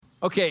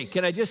Okay,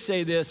 can I just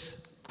say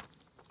this?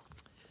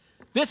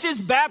 This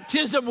is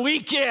baptism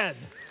weekend.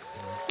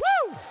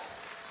 Woo!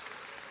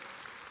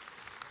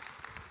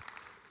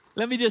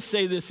 Let me just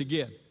say this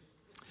again.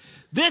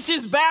 This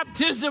is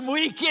baptism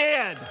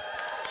weekend.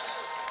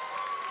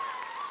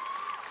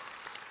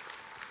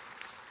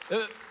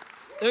 Let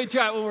me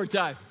try it one more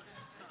time.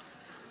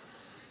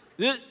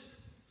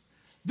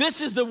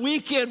 This is the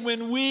weekend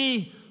when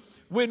we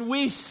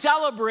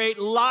celebrate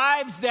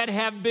lives that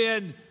have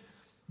been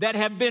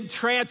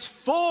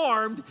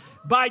transformed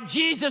by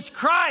Jesus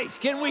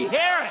Christ. Can we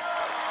hear it?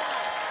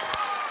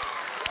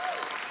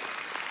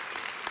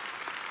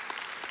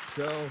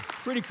 So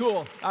pretty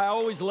cool. I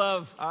always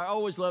love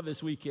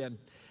this weekend.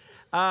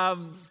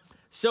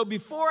 So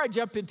before I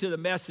jump into the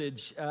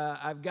message,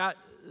 I've got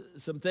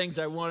some things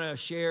I want to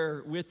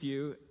share with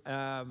you.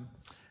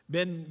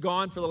 Been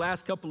gone for the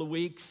last couple of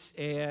weeks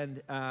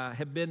and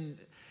have been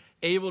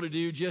able to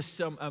do just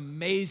some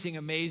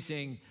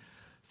amazing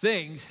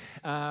things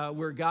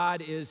where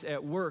God is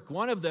at work.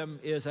 One of them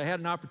is I had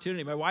an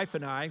opportunity, my wife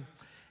and I,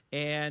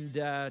 and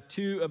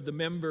two of the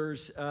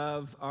members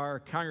of our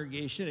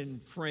congregation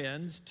and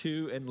friends,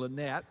 Tu and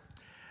Lynette,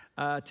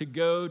 to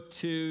go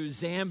to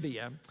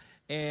Zambia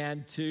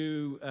and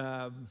to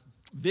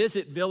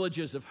visit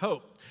Villages of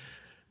Hope.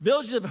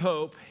 Villages of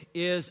Hope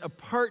is a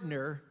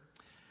partner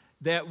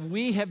that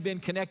we have been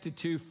connected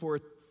to for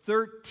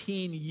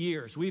 13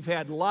 years. We've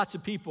had lots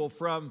of people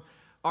from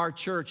our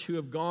church who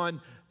have gone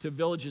to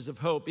Villages of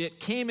Hope. It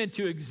came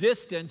into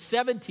existence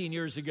 17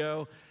 years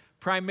ago,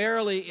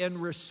 primarily in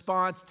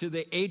response to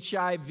the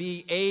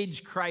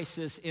HIV/AIDS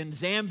crisis in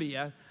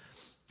Zambia.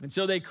 And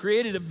so they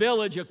created a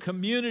village, a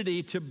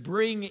community to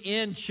bring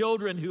in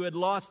children who had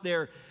lost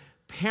their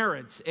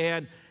parents.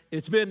 And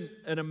it's been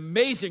an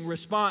amazing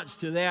response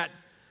to that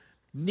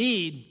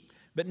need.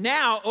 But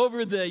now,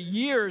 over the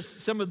years,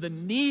 some of the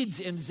needs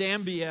in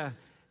Zambia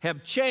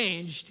have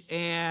changed,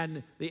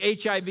 and the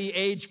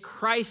HIV/AIDS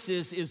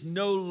crisis is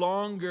no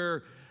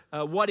longer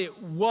what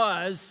it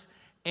was,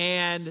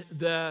 and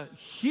the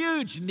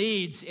huge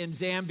needs in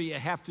Zambia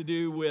have to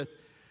do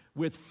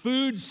with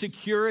food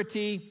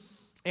security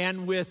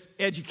and with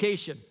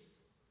education.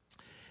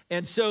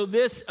 And so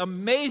this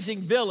amazing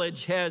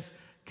village has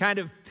kind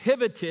of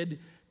pivoted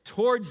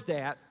towards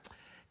that.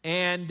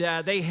 And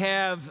they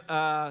have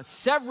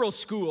several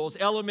schools,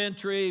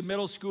 elementary,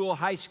 middle school,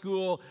 high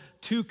school,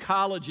 2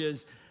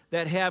 colleges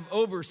that have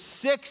over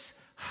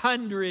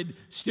 600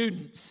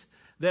 students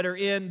that are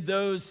in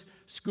those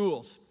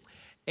schools.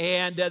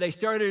 And they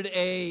started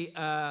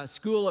a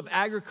school of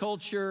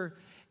agriculture,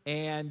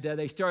 and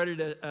they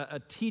started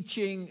a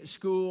teaching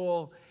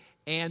school,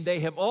 and they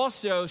have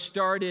also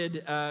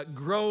started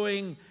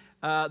growing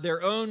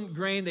their own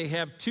grain. They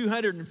have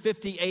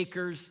 250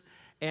 acres.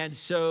 And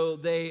so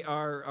they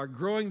are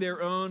growing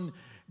their own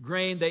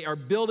grain. They are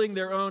building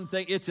their own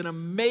thing. It's an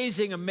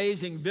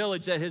amazing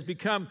village that has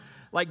become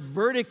like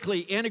vertically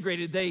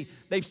integrated.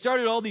 They've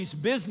started all these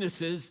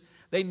businesses.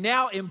 They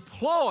now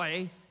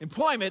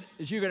employment,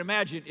 as you can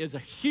imagine, is a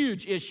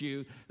huge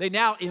issue. They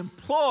now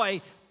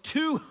employ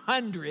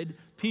 200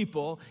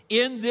 people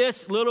in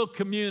this little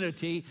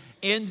community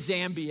in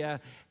Zambia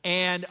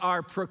and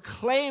are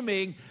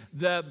proclaiming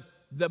the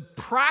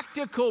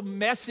practical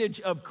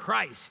message of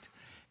Christ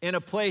in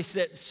a place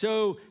that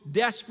so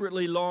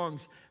desperately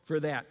longs for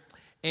that.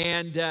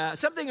 And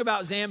something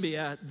about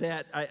Zambia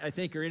that I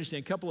think are interesting,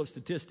 a couple of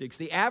statistics.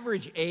 The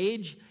average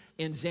age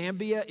in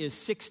Zambia is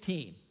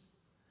 16.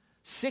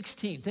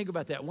 16, think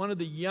about that. One of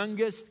the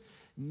youngest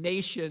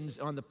nations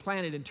on the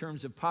planet in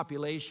terms of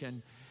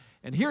population.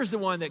 And here's the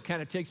one that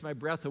kind of takes my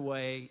breath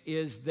away,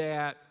 is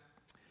that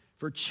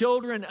for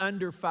children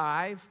under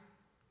 5,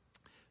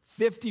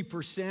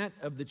 50%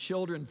 of the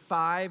children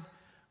 5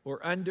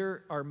 or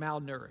under are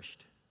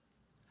malnourished.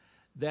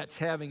 That's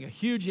having a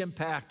huge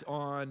impact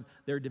on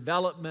their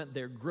development,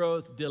 their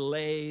growth,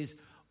 delays,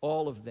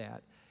 all of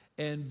that.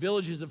 And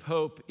Villages of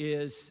Hope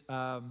is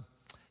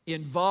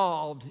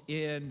involved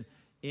in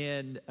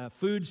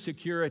food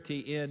security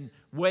in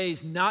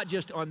ways not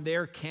just on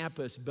their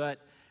campus,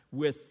 but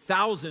with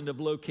thousands of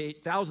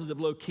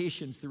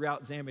locations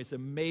throughout Zambia. It's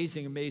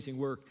amazing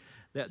work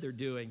that they're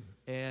doing.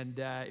 And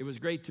it was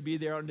great to be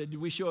there. Did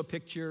we show a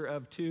picture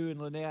of Tu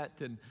and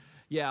Lynette? And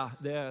yeah,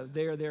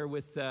 they're there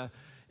with...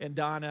 and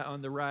Donna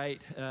on the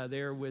right,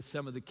 there with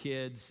some of the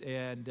kids,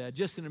 and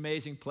just an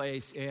amazing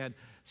place. And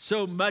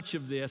so much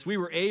of this, we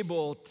were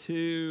able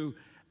to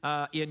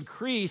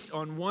increase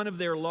on one of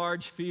their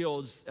large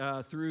fields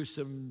through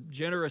some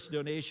generous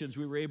donations.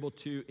 We were able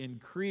to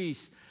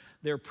increase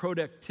their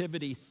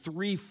productivity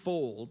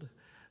 3-fold.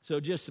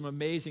 So just some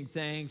amazing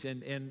things,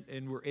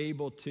 and we're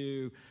able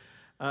to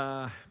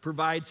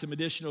provide some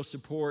additional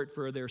support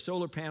for their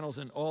solar panels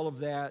and all of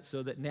that,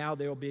 so that now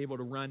they'll be able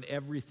to run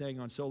everything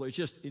on solar. It's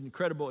just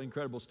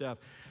incredible stuff.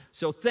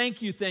 So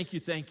thank you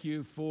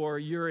for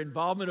your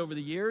involvement over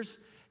the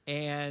years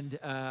and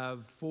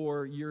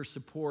for your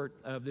support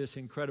of this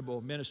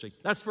incredible ministry.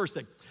 That's the first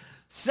thing.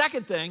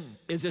 Second thing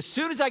is, as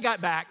soon as I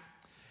got back,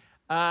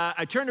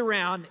 I turned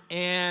around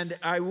and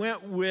I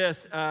went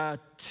with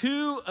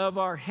two of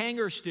our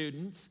hangar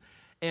students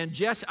and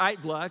Jess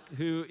Eitvluck,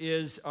 who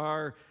is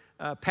our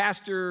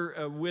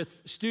pastor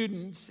with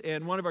students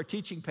and one of our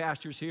teaching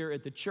pastors here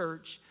at the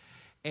church,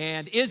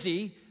 and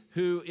Izzy,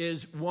 who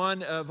is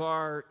one of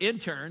our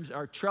interns,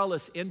 our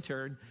trellis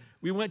intern.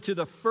 We went to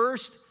the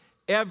first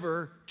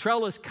ever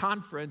trellis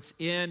conference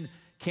in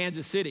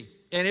Kansas City,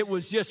 and it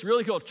was just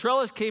really cool.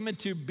 Trellis came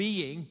into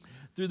being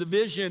through the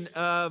vision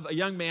of a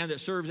young man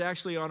that serves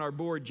actually on our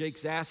board, Jake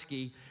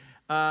Zasky,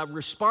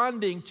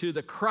 responding to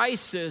the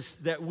crisis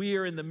that we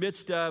are in the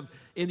midst of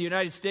in the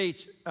United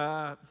States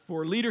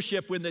for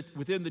leadership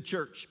within the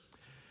church.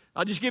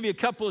 I'll just give you a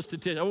couple of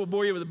statistics. I won't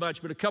bore you with a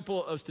bunch, but a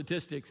couple of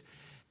statistics.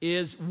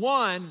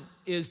 One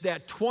is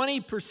that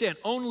 20%,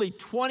 only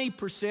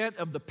 20%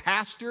 of the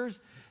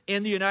pastors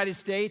in the United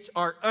States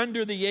are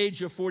under the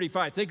age of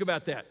 45. Think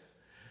about that.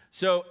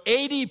 So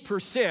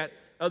 80%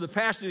 of the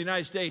pastors in the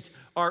United States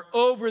are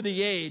over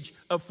the age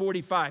of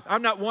 45.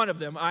 I'm not one of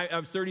them.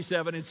 I'm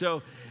 37, and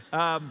so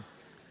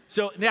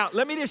now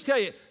let me just tell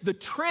you, the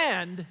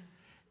trend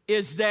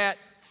is that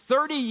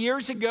 30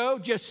 years ago,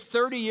 just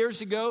 30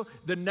 years ago,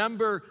 the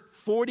number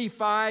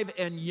 45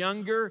 and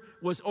younger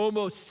was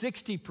almost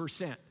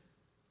 60%.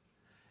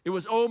 It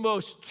was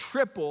almost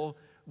triple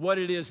what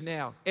it is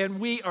now. And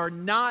we are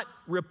not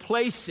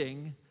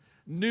replacing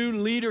new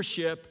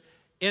leadership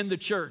in the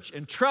church.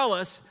 And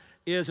Trellis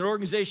is an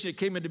organization that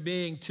came into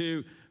being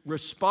to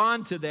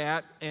respond to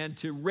that and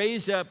to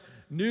raise up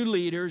new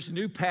leaders,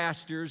 new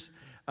pastors,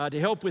 to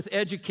help with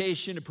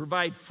education, to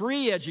provide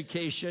free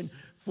education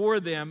for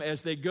them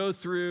as they go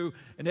through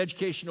an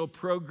educational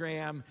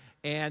program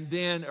and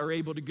then are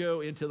able to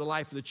go into the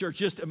life of the church.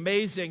 Just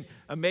amazing,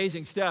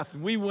 amazing stuff.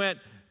 And we went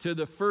to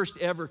the first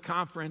ever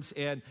conference,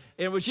 and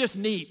it was just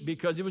neat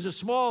because it was a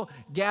small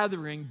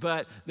gathering,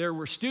 but there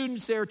were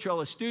students there,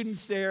 Trellis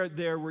students there,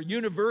 there were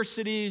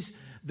universities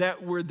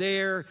that were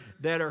there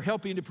that are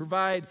helping to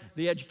provide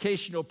the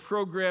educational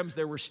programs.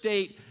 There were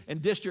state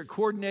and district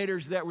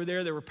coordinators that were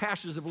there. There were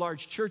pastors of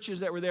large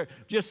churches that were there.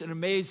 Just an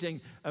amazing,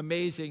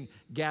 amazing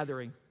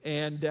gathering.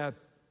 And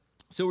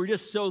so we're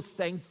just so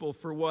thankful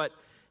for what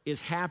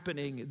is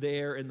happening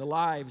there in the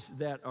lives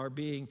that are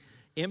being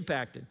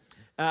impacted.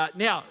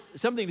 Now,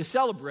 something to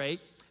celebrate,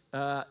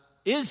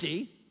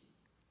 Izzy,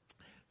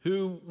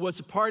 who was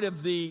a part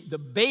of the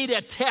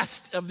beta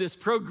test of this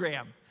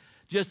program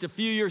just a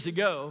few years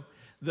ago,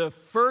 the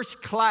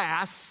first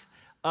class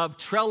of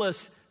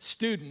Trellis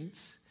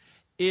students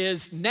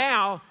is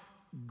now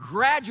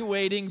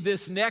graduating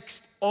this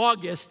next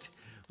August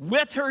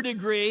with her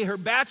degree, her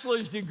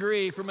bachelor's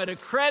degree from an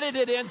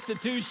accredited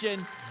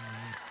institution,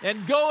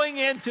 and going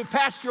into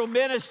pastoral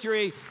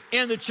ministry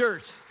in the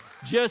church.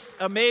 Just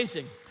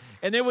amazing.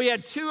 And then we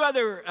had two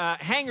other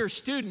hangar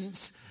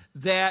students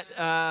that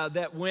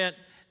went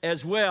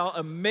as well.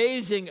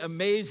 Amazing,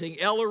 amazing.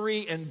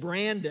 Ellery and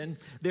Brandon.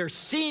 They're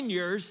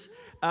seniors,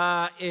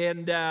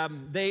 and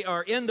they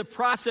are in the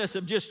process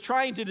of just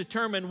trying to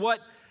determine what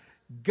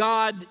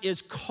God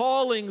is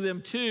calling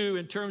them to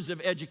in terms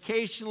of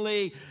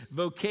educationally,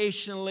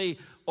 vocationally,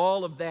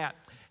 all of that.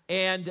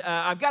 And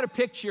I've got a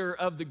picture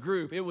of the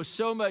group. It was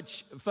so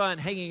much fun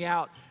hanging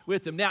out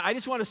with them. Now, I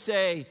just want to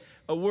say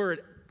a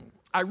word.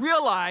 I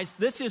realized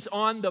this is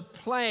on the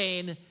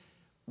plane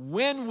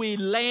when we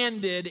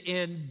landed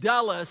in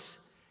Dulles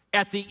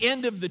at the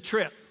end of the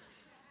trip.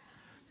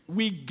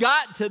 We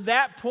got to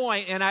that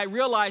point, and I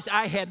realized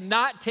I had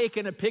not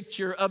taken a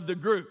picture of the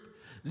group.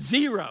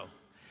 Zero.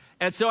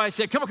 And so I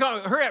said, come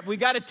on, hurry up. We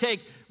got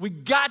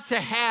to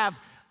have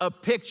a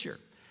picture.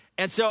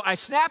 And so I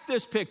snapped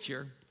this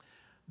picture.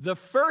 The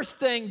first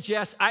thing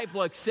Jess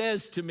Eitvluck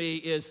says to me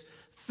is,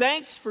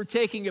 thanks for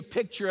taking a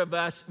picture of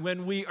us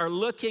when we are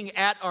looking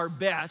at our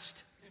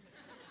best.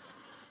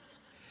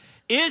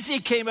 Izzy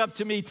came up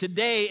to me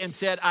today and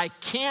said, I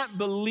can't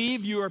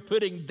believe you are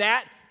putting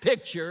that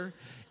picture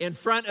in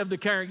front of the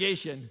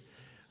congregation.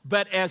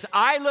 But as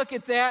I look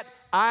at that,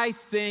 I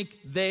think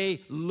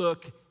they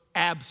look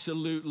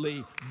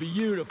absolutely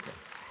beautiful.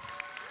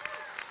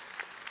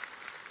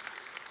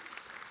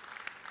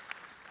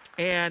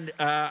 And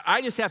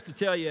I just have to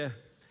tell you,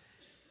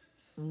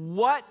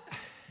 what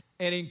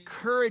an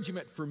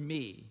encouragement for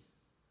me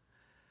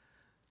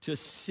to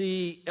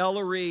see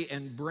Ellery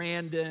and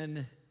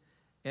Brandon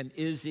and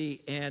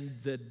Izzy and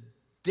the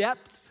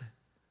depth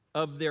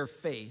of their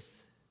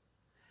faith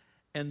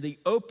and the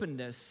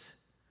openness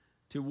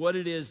to what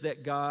it is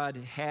that God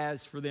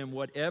has for them,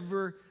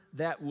 whatever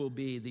that will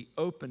be, the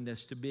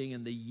openness to being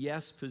in the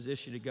yes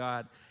position to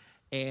God.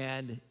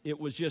 And it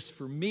was just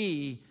for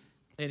me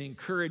an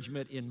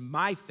encouragement in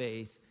my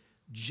faith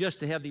just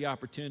to have the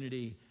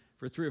opportunity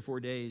for 3 or 4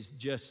 days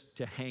just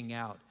to hang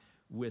out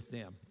with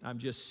them. I'm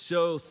just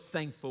so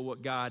thankful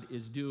what God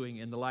is doing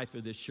in the life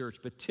of this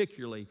church,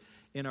 particularly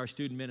in our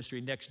student ministry,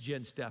 next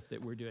gen stuff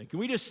that we're doing. Can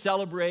we just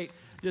celebrate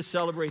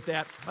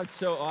that? That's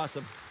so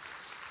awesome.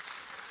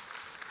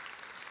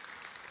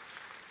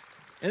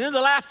 And then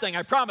the last thing,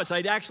 I promise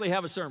I'd actually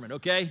have a sermon,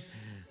 okay?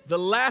 The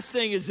last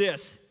thing is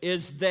this,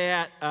 is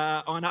that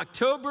on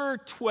October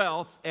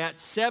 12th at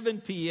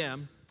 7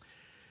 p.m.,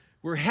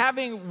 we're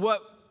having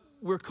what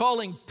we're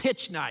calling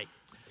Pitch Night.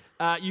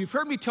 You've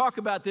heard me talk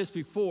about this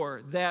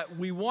before, that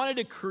we wanted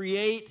to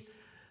create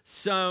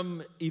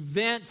some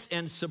events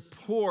and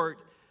support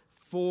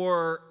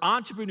for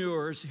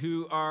entrepreneurs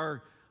who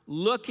are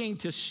looking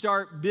to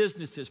start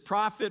businesses,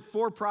 profit,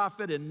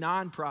 for-profit, and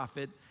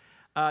nonprofit.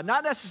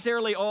 Not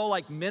necessarily all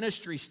like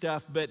ministry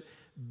stuff, but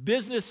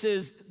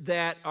businesses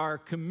that are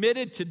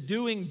committed to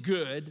doing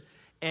good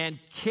and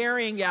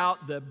carrying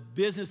out the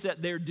business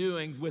that they're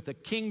doing with a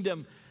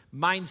kingdom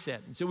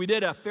mindset. And so we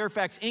did a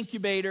Fairfax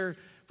incubator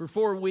for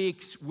 4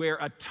 weeks where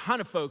a ton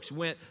of folks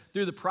went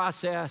through the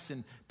process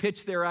and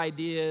pitched their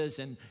ideas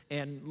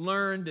and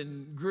learned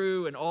and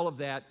grew and all of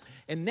that.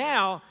 And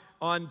now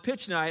on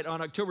Pitch Night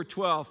on October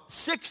 12th,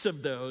 6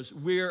 of those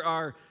we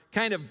are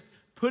kind of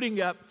putting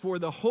up for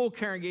the whole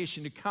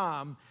congregation to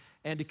come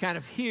and to kind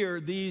of hear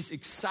these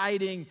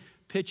exciting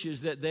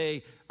pitches that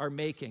they are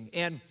making.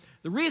 And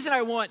the reason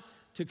I want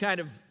to kind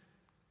of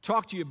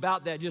talk to you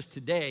about that just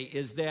today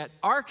is that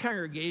our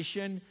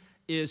congregation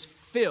is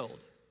filled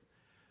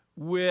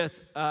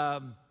with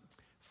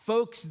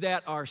folks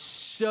that are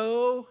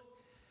so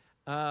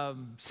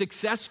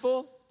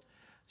successful,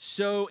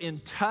 so in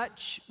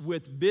touch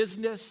with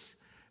business.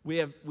 We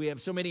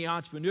have so many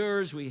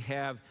entrepreneurs. We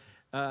have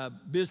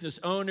business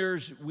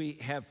owners. We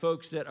have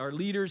folks that are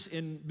leaders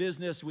in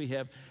business. We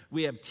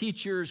have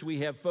teachers.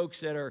 We have folks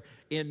that are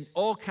in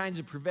all kinds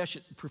of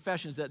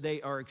professions that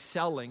they are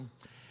excelling.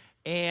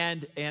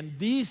 And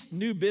these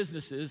new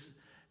businesses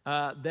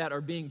that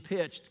are being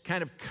pitched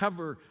kind of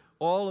cover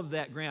all of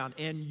that ground.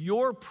 And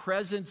your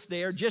presence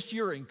there, just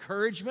your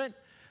encouragement,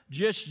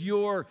 just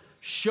your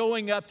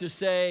showing up to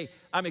say,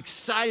 I'm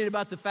excited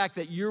about the fact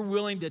that you're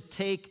willing to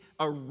take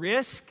a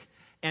risk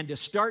and to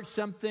start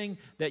something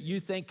that you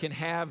think can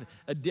have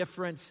a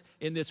difference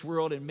in this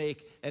world and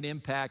make an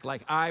impact.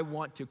 Like, I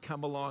want to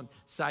come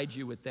alongside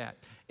you with that.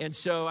 And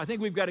so I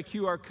think we've got a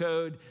QR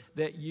code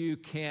that you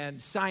can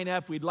sign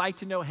up. We'd like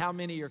to know how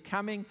many are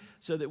coming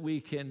so that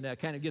we can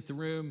kind of get the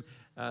room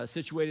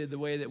situated the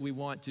way that we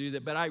want to do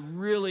that. But I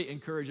really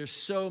encourage, there's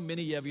so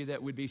many of you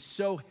that would be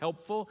so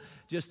helpful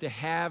just to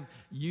have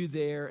you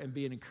there and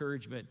be an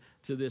encouragement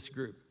to this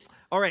group.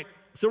 All right.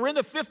 So we're in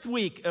the 5th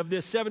week of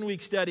this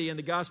 7-week study in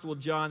the Gospel of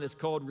John that's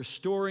called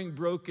Restoring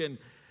Broken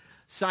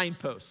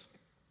Signposts.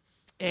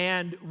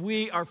 And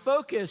we are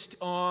focused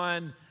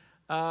on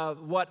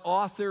what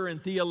author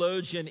and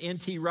theologian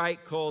N.T. Wright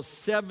calls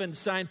 7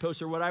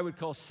 signposts, or what I would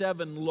call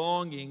 7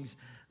 longings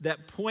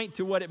that point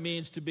to what it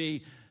means to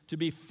be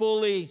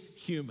fully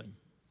human.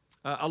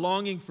 A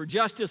longing for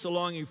justice, a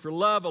longing for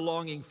love, a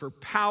longing for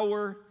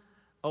power,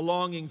 a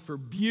longing for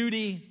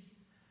beauty,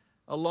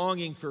 a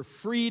longing for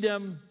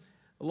freedom,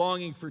 a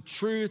longing for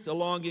truth, a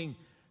longing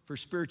for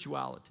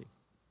spirituality.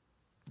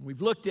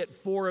 We've looked at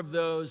 4 of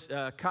those.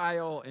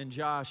 Kyle and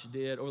Josh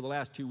did over the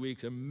last 2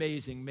 weeks.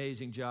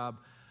 Amazing job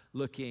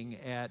looking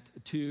at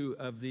 2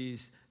 of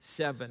these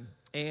 7.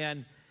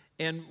 And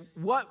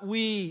what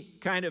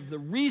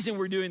the reason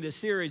we're doing this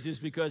series is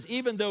because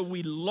even though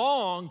we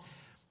long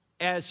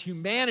as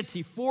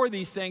humanity for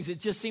these things,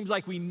 it just seems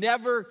like we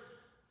never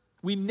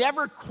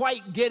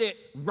quite get it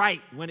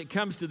right when it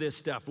comes to this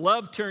stuff.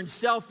 Love turns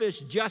selfish,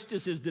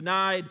 justice is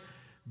denied,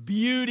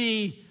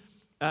 beauty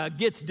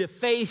gets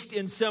defaced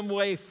in some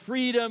way,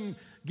 freedom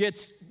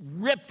gets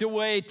ripped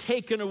away,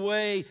 taken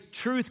away,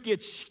 truth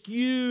gets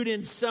skewed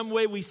in some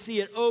way. We see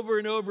it over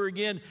and over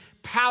again.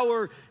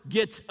 Power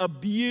gets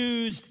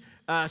abused.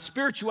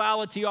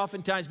 Spirituality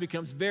oftentimes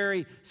becomes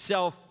very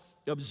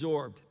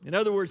self-absorbed. In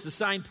other words, the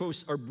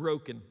signposts are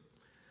broken.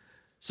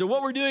 So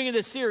what we're doing in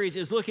this series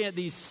is looking at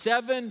these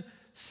 7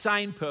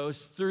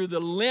 signposts through the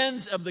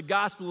lens of the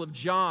Gospel of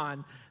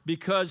John,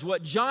 because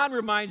what John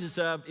reminds us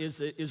of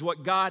is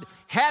what God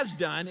has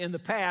done in the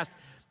past,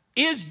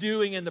 is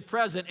doing in the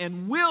present,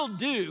 and will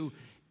do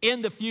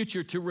in the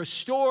future to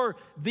restore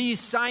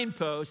these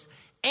signposts,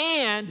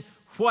 and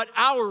what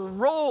our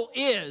role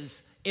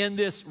is in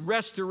this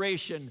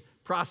restoration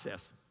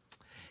process.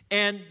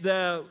 And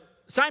the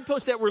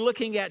signpost that we're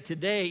looking at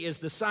today is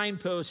the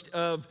signpost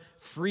of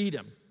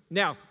freedom.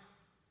 Now,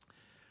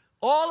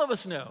 all of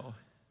us know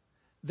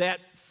that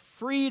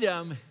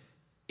freedom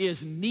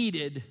is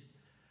needed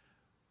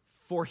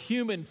for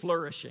human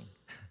flourishing.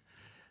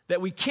 That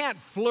we can't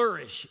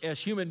flourish as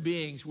human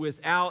beings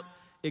without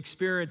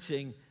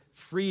experiencing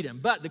freedom.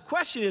 But the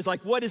question is,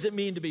 like, what does it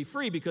mean to be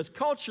free? Because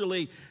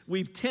culturally,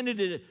 we've tended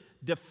to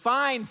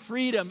define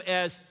freedom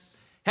as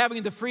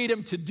having the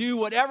freedom to do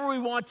whatever we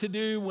want to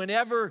do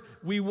whenever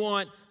we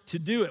want to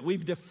do it.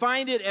 We've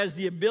defined it as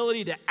the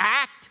ability to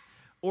act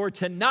or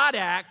to not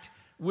act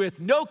with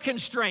no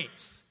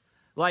constraints,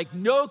 like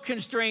no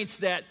constraints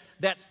that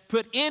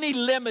put any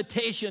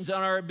limitations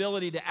on our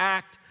ability to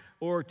act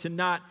or to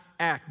not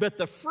act. But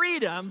the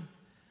freedom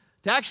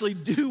to actually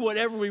do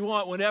whatever we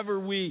want whenever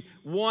we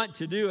want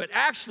to do it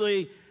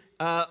actually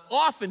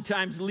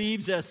oftentimes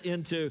leads us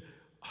into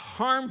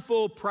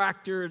harmful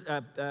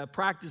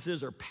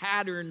practices or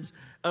patterns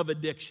of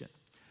addiction.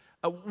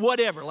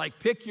 Whatever, like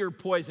pick your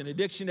poison.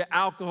 Addiction to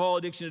alcohol,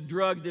 addiction to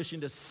drugs,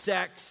 addiction to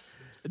sex,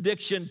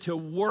 addiction to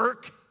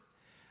work,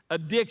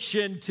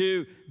 addiction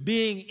to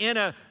being in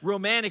a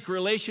romantic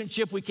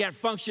relationship. We can't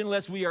function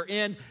unless we are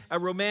in a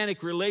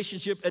romantic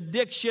relationship.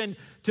 Addiction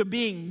to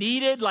being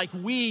needed, like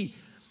we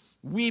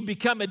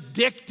become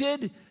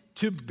addicted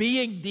to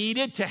being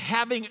needed, to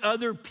having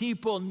other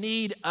people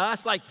need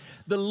us. Like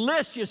the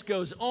list just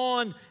goes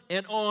on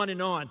and on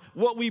and on.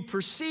 What we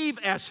perceive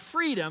as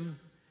freedom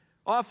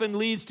often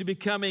leads to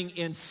becoming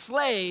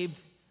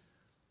enslaved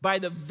by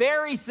the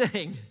very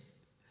thing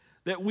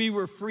that we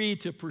were free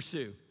to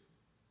pursue.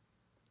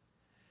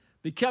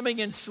 Becoming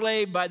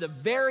enslaved by the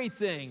very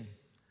thing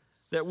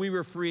that we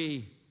were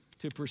free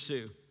to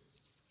pursue.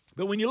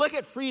 But when you look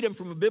at freedom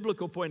from a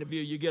biblical point of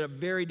view, you get a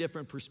very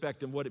different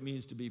perspective of what it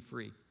means to be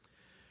free.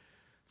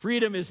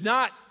 Freedom is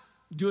not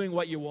doing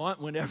what you want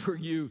whenever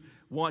you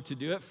want to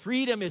do it.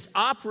 Freedom is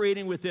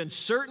operating within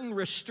certain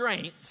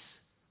restraints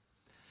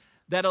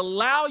that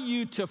allow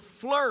you to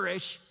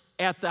flourish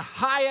at the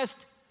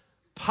highest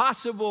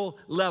possible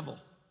level.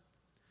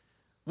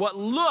 What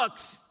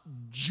looks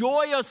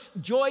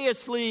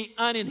joyously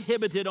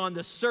uninhibited on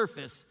the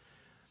surface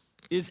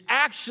is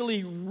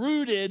actually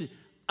rooted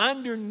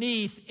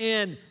underneath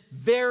in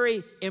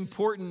very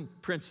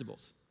important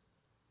principles.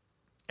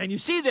 And you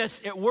see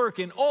this at work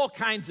in all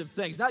kinds of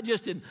things, not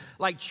just in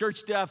like church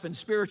stuff and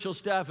spiritual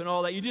stuff and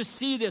all that. You just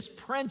see this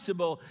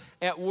principle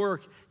at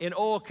work in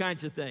all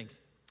kinds of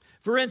things.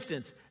 For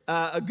instance,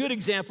 a good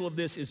example of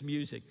this is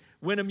music.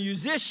 When a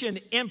musician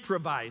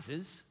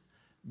improvises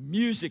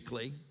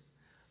musically,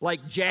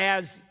 like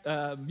jazz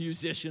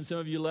musicians, some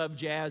of you love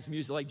jazz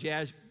music, like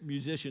jazz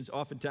musicians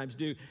oftentimes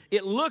do,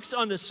 it looks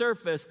on the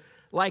surface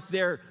like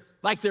they're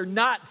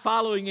not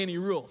following any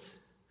rules,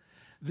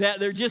 that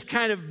they're just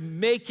kind of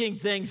making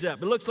things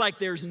up. It looks like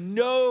there's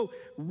no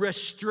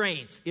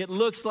restraints. It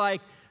looks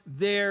like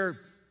they're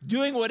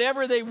doing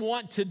whatever they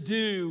want to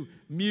do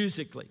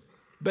musically.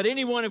 But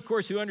anyone, of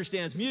course, who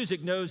understands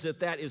music knows that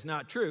that is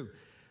not true.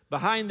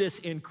 Behind this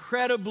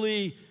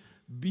incredibly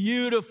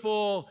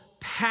beautiful,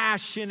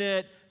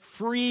 passionate,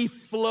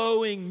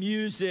 free-flowing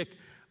music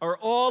are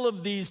all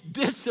of these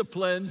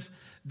disciplines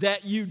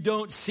that you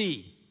don't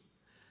see.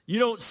 You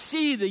don't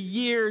see the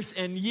years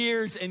and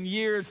years and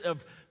years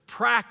of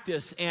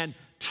practice and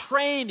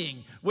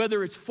training,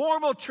 whether it's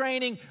formal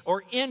training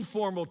or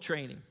informal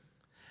training,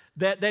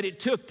 that it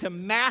took to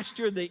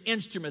master the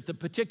instrument, the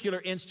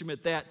particular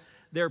instrument that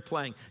they're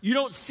playing. You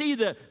don't see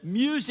the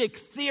music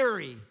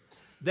theory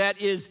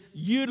that is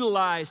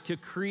utilized to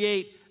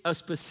create a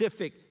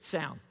specific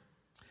sound.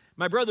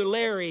 My brother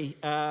Larry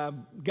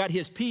got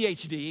his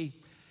PhD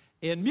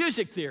in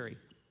music theory.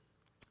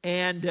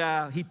 And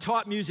he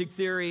taught music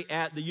theory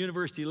at the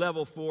university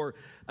level for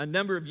a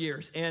number of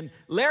years. And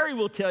Larry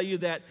will tell you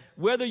that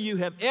whether you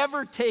have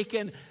ever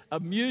taken a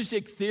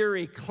music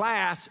theory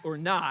class or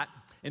not,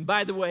 and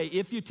by the way,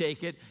 if you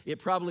take it, it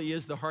probably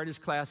is the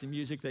hardest class in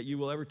music that you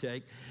will ever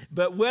take.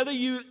 But whether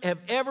you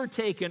have ever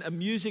taken a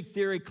music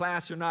theory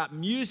class or not,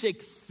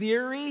 music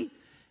theory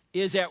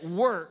is at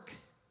work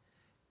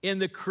in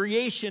the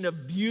creation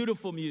of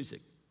beautiful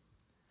music.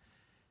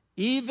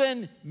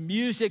 Even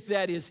music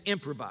that is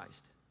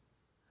improvised.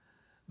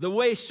 The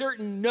way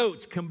certain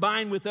notes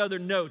combine with other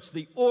notes,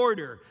 the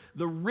order,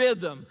 the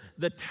rhythm,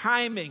 the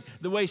timing,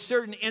 the way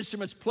certain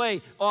instruments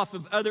play off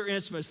of other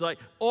instruments, like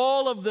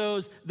all of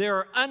those, there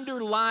are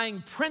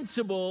underlying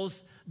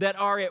principles that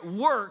are at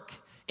work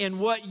in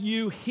what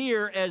you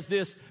hear as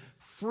this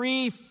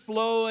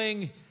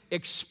free-flowing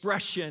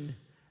expression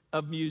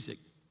of music.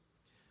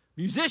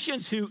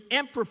 Musicians who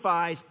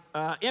improvise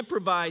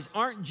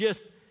aren't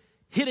just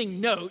hitting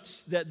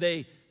notes that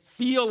they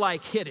feel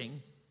like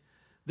hitting.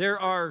 There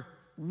are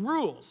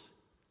rules.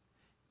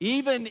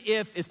 Even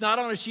if it's not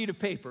on a sheet of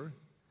paper,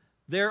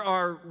 there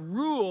are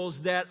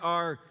rules that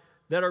are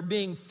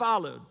being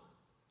followed.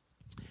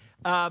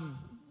 Let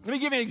me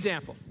give you an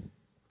example.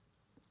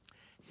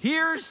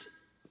 Here's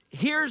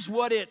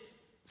what it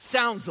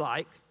sounds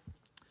like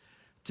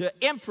to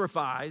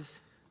improvise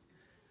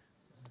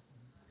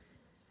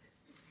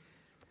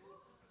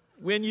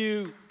when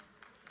you,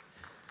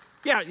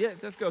 yeah,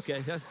 let's go,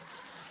 okay.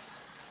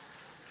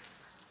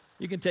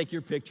 You can take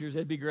your pictures.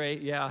 That'd be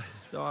great. Yeah,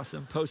 it's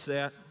awesome. Post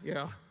that.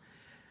 Yeah.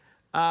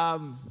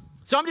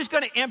 So I'm just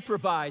going to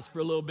improvise for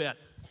a little bit.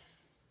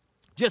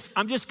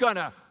 I'm just going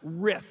to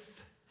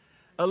riff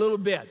a little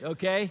bit,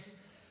 okay?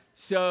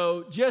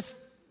 So just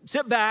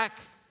sit back.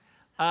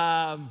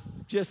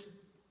 Just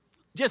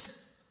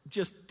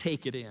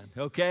take it in,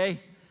 okay?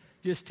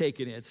 Just take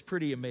it in. It's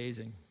pretty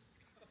amazing.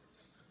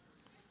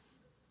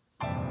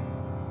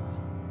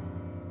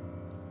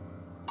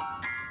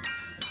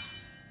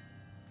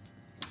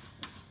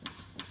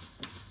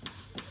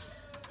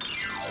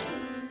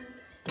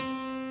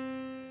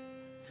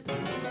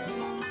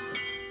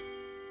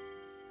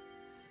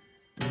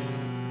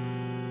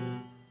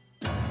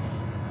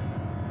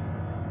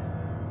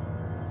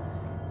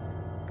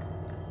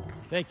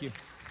 Thank you.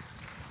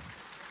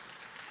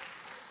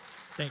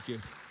 Thank you.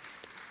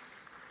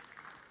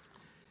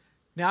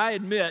 Now, I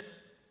admit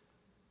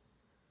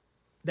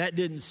that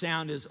didn't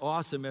sound as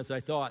awesome as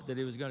I thought that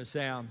it was going to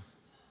sound.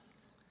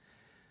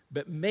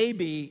 But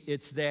maybe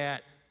it's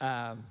that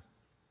I'm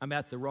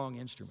at the wrong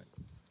instrument.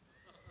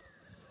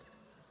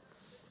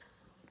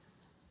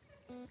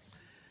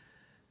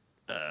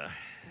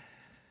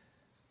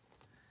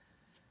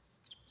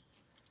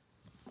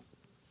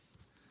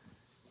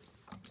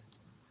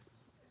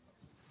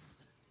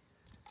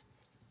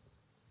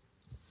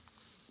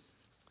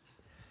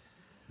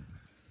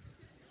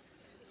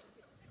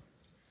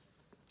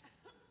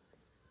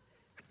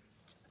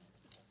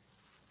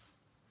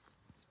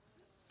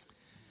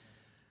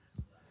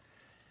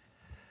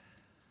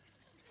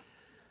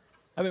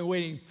 I've been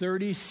waiting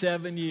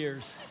 37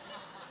 years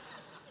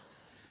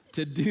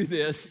to do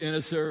this in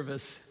a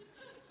service.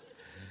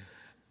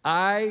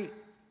 I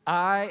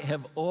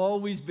have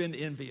always been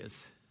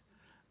envious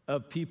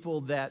of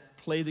people that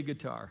play the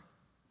guitar.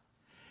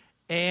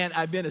 And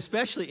I've been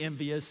especially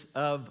envious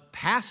of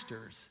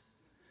pastors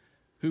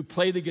who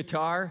play the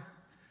guitar,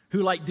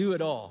 who do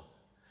it all.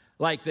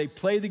 Like they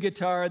play the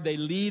guitar, they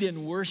lead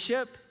in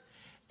worship,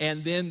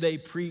 and then they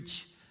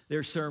preach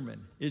their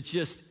sermon. It's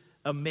just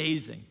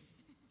amazing.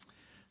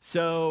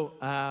 So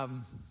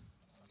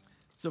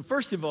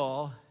first of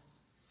all,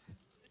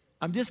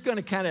 I'm just going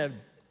to kind of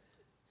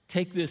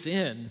take this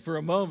in for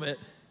a moment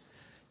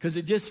because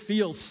it just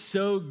feels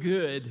so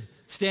good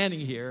standing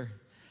here.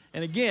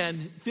 And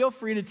again, feel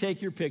free to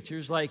take your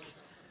pictures,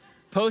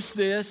 post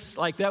this,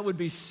 that would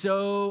be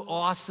so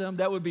awesome.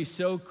 That would be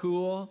so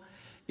cool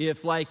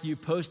if you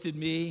posted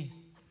me,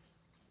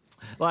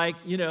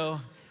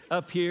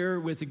 up here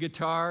with a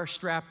guitar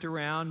strapped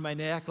around my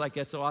neck,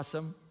 that's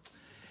awesome.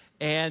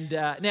 And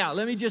now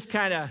let me just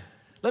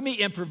let me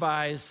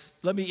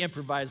improvise a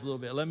little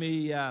bit. Let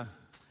me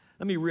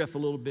riff a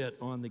little bit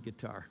on the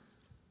guitar.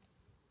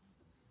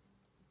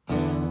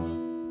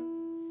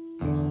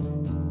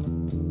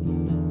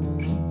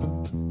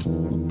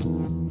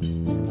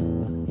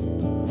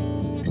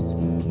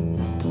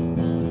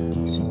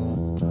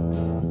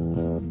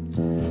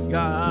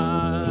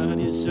 God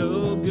is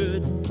so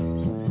good.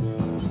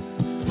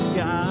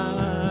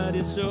 God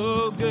is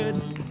so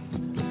good.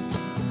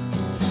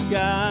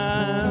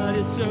 God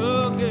is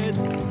so good.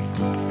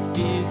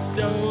 He's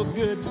so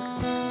good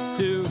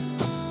to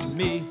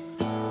me.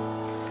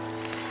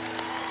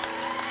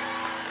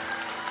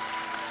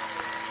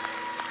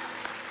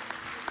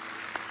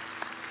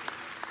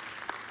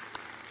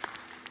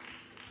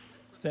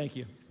 Thank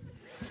you.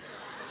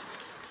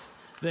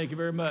 Thank you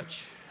very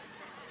much.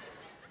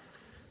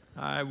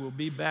 I will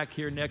be back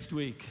here next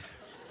week.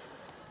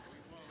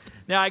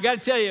 Now, I got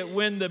to tell you,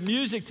 when the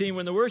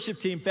worship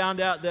team found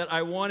out that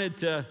I wanted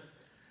to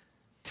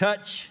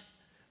touch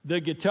the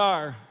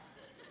guitar,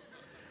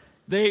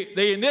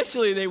 they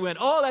initially went,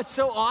 "Oh, that's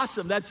so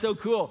awesome, that's so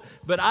cool."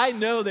 But I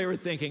know they were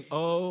thinking,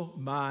 "Oh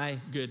my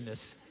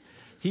goodness,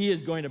 he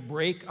is going to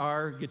break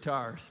our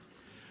guitars."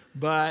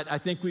 But I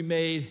think we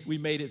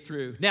made it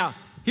through. Now,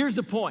 here's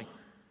the point.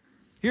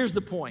 Here's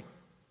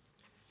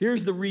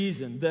the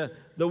reason.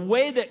 The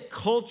way that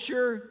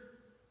culture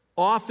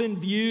often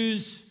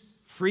views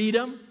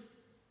freedom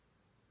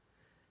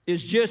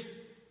is just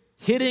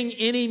hitting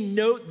any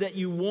note that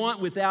you want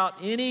without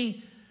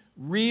any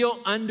real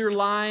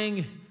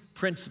underlying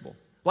principle.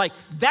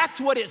 That's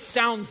what it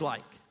sounds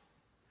like.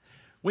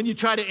 When you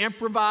try to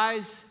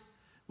improvise,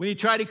 when you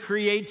try to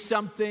create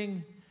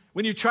something,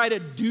 when you try to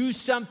do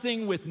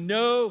something with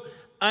no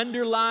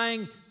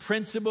underlying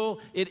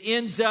principle, it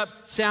ends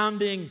up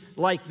sounding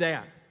like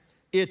that.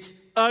 It's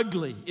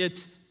ugly,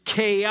 it's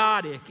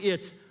chaotic,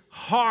 it's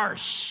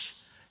harsh,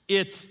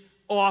 it's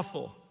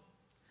awful.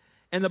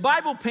 And the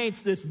Bible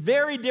paints this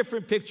very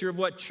different picture of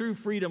what true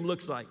freedom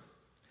looks like.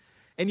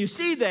 And you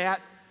see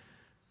that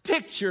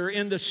picture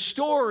in the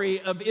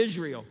story of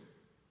Israel.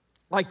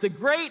 The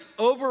great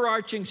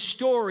overarching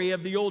story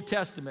of the Old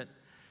Testament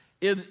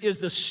is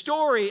the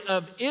story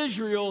of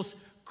Israel's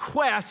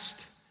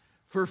quest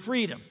for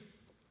freedom.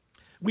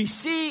 We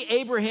see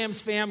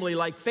Abraham's family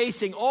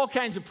facing all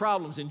kinds of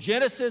problems. In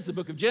Genesis, the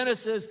book of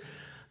Genesis,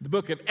 the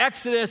book of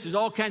Exodus, there's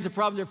all kinds of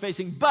problems they're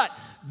facing. But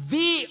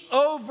the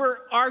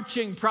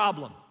overarching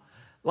problem,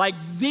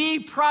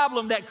 the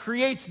problem that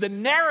creates the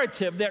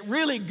narrative that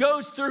really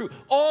goes through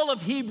all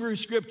of Hebrew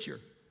Scripture,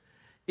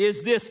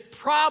 is this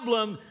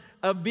problem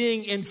of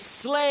being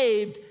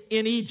enslaved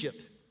in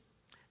Egypt.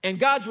 And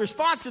God's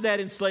response to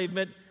that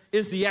enslavement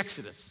is the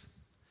Exodus.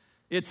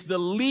 It's the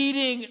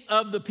leading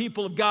of the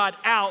people of God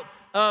out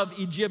of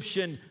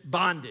Egyptian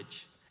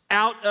bondage,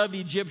 out of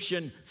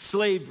Egyptian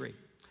slavery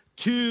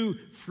to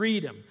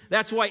freedom.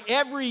 That's why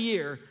every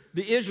year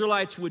the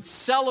Israelites would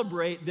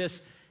celebrate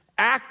this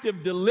act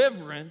of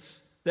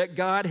deliverance that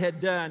God had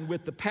done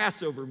with the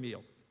Passover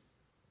meal.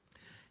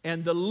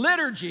 And the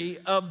liturgy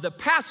of the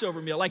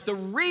Passover meal, the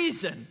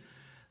reason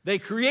they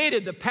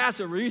created the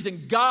Passover, the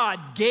reason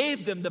God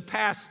gave them the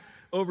Passover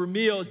Passover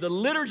meals, the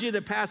liturgy of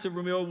the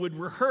Passover meal would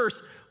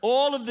rehearse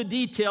all of the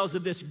details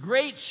of this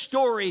great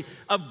story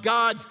of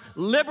God's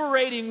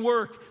liberating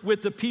work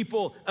with the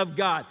people of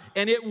God.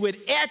 And it would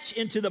etch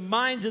into the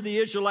minds of the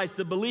Israelites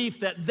the belief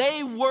that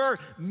they were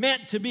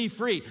meant to be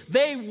free.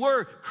 They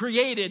were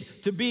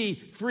created to be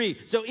free.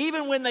 So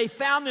even when they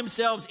found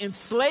themselves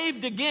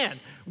enslaved again,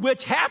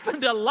 which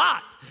happened a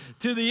lot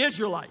to the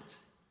Israelites,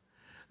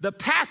 the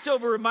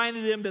Passover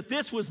reminded them that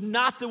this was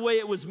not the way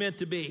it was meant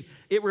to be.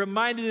 It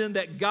reminded them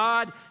that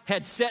God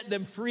had set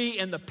them free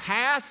in the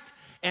past,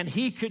 and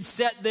he could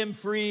set them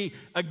free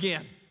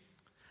again.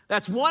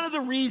 That's one of the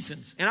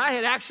reasons, and I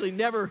had actually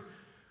never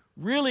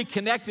really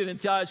connected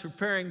until I was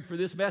preparing for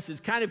this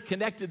message, kind of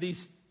connected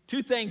these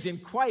two things in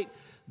quite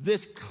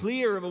this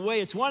clear of a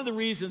way. It's one of the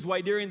reasons why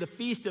during the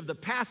feast of the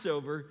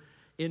Passover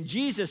in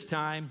Jesus'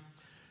 time,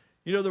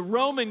 the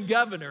Roman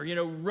governor,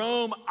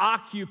 Rome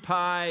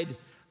occupied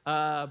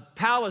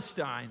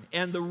Palestine,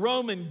 and the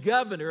Roman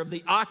governor of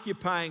the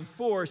occupying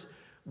force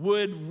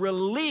would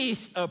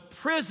release a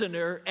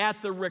prisoner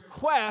at the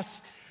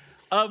request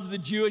of the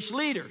Jewish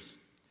leaders.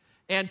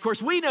 And of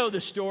course, we know the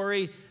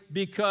story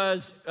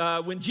because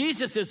when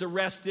Jesus is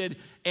arrested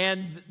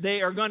and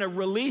they are going to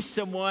release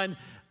someone,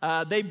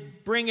 they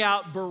bring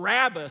out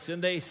Barabbas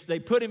and they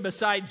put him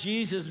beside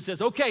Jesus and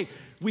says, okay,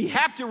 we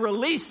have to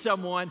release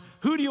someone.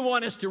 Who do you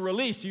want us to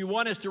release? Do you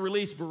want us to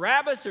release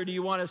Barabbas, or do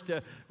you want us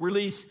to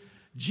release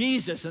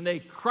Jesus? And they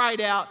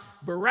cried out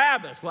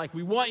Barabbas, like,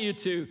 we want you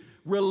to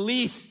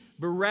release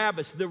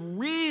Barabbas. The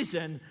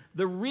reason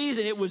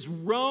it was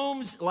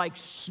Rome's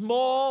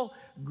small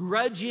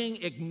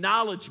grudging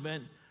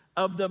acknowledgement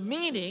of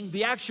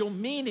the actual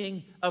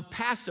meaning of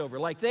Passover.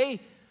 Like,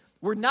 they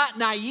were not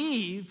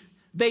naive.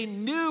 They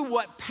knew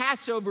what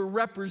Passover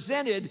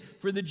represented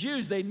for the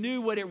Jews. They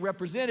knew what it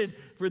represented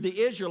for the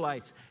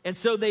Israelites. And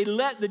so they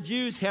let the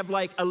Jews have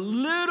a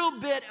little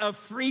bit of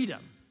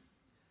freedom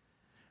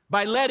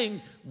by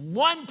letting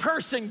one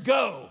person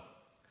go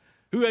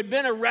who had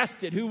been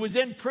arrested, who was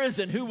in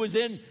prison, who was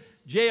in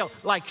jail,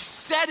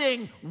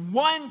 setting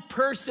one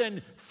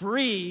person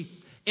free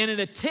in an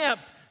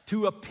attempt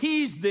to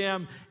appease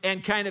them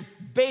and kind of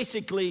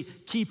basically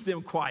keep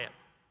them quiet.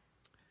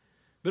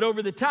 But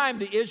over the time,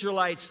 the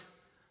Israelites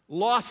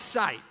lost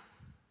sight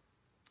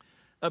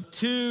of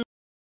two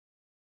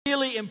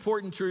really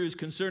important truths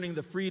concerning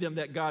the freedom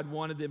that God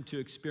wanted them to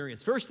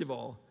experience. First of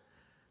all,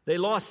 they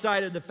lost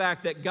sight of the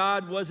fact that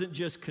God wasn't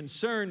just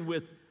concerned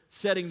with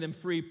setting them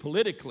free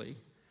politically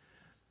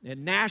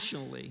and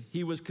nationally.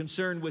 He was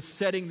concerned with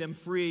setting them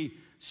free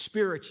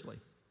spiritually.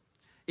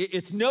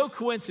 It's no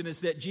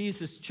coincidence that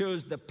Jesus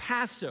chose the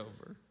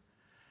Passover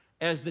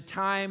as the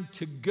time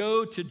to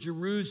go to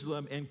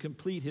Jerusalem and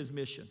complete his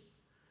mission.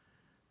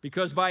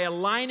 Because by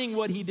aligning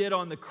what he did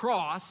on the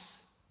cross,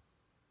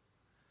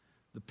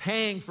 the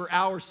paying for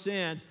our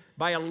sins,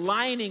 by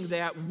aligning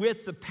that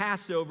with the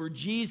Passover,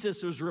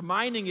 Jesus was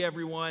reminding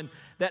everyone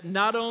that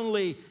not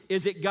only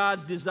is it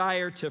God's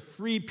desire to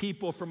free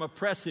people from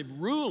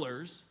oppressive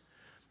rulers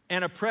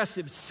and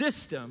oppressive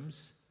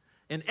systems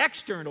and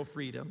external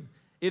freedom,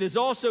 it is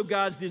also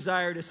God's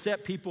desire to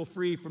set people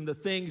free from the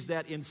things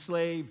that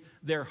enslave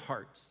their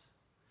hearts,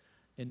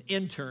 an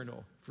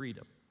internal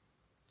freedom.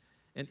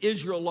 And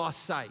Israel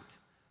lost sight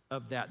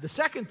of that. The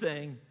second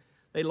thing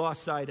they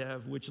lost sight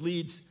of, which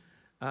leads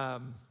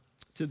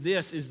to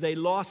this, is they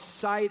lost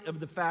sight of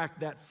the fact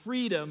that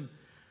freedom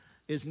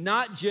is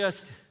not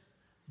just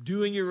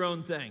doing your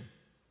own thing.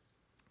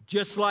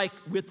 Just like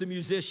with the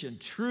musician,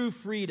 true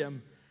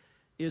freedom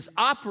is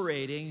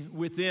operating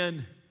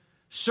within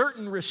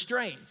certain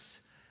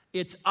restraints.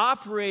 It's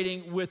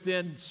operating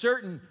within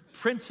certain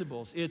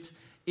principles.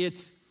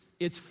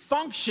 It's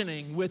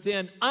functioning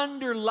within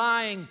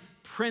underlying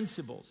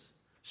principles,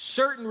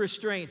 certain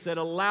restraints that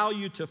allow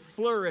you to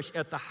flourish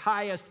at the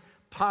highest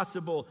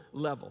possible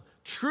level.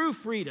 True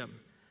freedom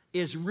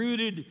is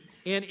rooted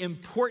in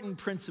important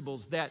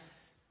principles that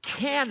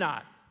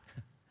cannot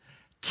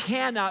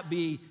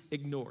be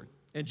ignored.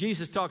 And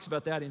Jesus talks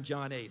about that in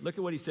John 8. Look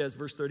at what he says,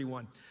 verse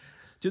 31.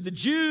 To the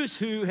Jews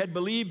who had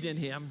believed in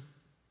him,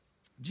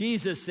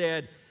 Jesus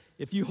said,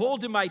 if you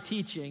hold to my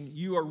teaching,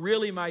 you are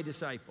really my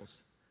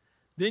disciples.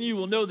 Then you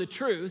will know the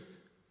truth,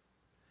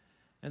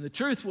 and the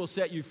truth will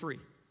set you free.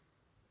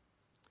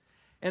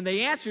 And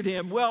they answered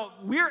him, well,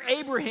 we're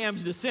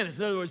Abraham's descendants.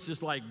 In other words,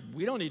 just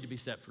we don't need to be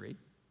set free.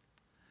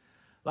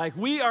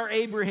 We are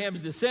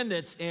Abraham's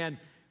descendants, and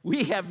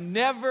we have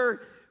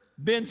never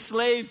been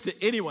slaves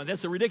to anyone.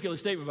 That's a ridiculous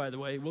statement, by the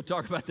way. We'll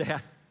talk about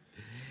that.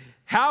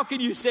 How can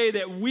you say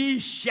that we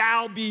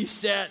shall be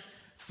set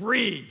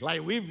free?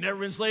 We've never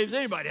been slaves to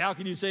anybody. How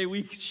can you say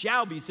we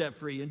shall be set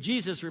free? And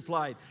Jesus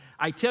replied,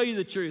 I tell you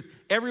the truth,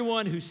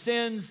 everyone who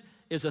sins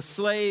is a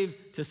slave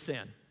to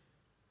sin.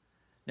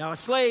 Now, a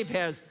slave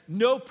has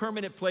no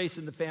permanent place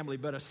in the family,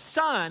 but a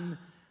son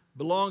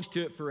belongs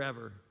to it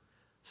forever.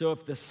 So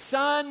if the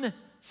Son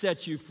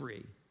sets you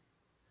free,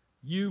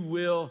 you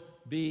will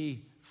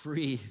be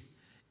free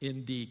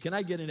indeed. Can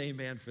I get an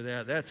amen for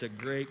that? That's a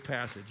great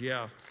passage,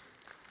 yeah.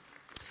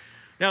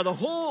 Now, the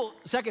whole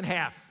second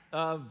half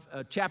of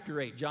chapter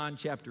 8, John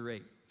chapter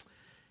 8,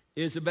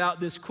 is about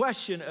this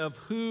question of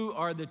who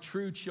are the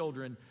true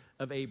children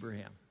of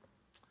Abraham.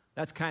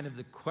 That's kind of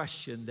the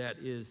question that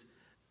is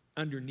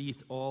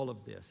underneath all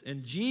of this.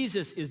 And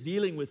Jesus is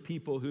dealing with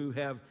people who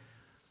have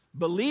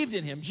believed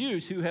in him,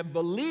 Jews who have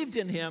believed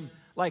in him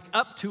like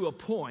up to a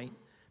point,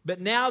 but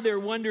now they're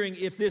wondering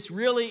if this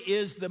really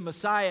is the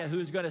Messiah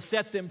who's going to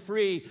set them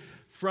free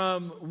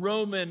from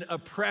Roman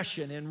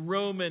oppression and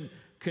Roman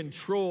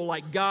control,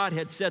 like God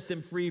had set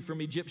them free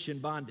from Egyptian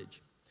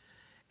bondage.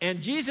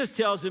 And Jesus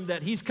tells them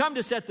that he's come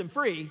to set them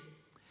free,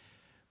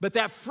 but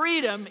that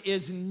freedom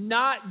is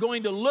not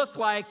going to look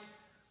like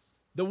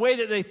the way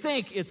that they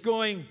think it's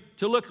going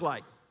to look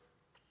like.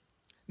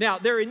 Now,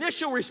 their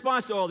initial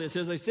response to all this,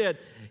 as I said,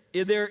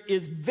 there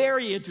is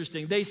very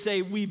interesting. They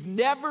say, we've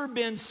never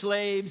been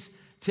slaves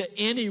to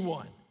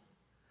anyone.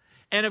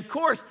 And of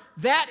course,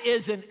 that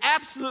is an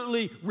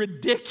absolutely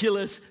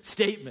ridiculous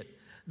statement.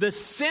 The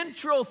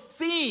central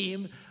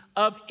theme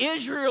of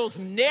Israel's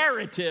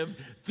narrative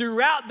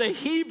throughout the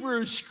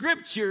Hebrew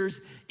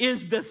scriptures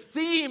is the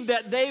theme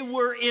that they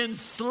were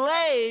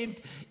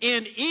enslaved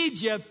in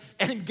Egypt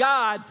and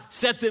God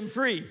set them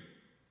free.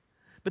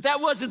 But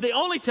that wasn't the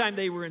only time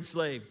they were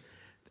enslaved.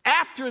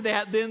 After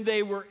that, then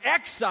they were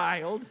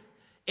exiled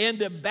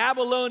into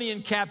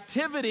Babylonian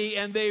captivity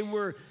and they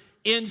were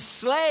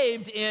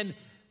enslaved in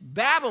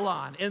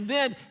Babylon. And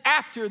then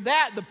after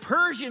that, the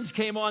Persians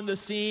came on the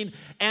scene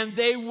and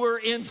they were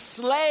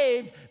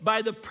enslaved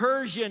by the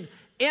Persian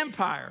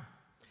Empire.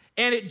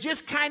 And it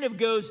just kind of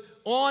goes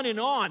on and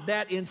on.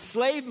 That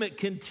enslavement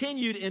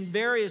continued in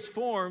various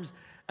forms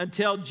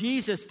until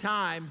Jesus'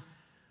 time,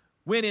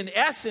 when in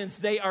essence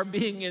they are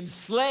being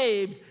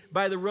enslaved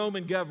by the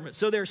Roman government.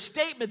 So their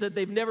statement that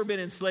they've never been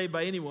enslaved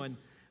by anyone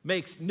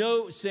makes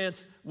no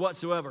sense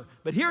whatsoever.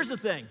 But here's the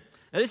thing.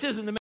 Now, this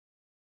isn't the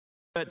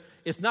but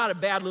it's not a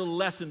bad little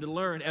lesson to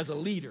learn as a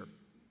leader,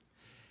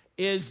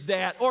 is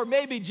that, or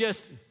maybe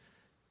just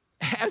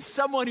as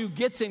someone who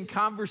gets in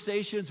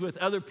conversations with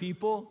other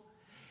people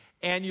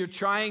and you're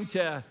trying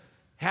to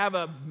have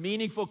a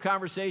meaningful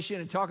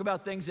conversation and talk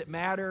about things that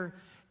matter,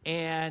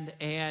 and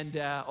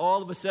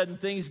all of a sudden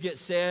things get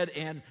said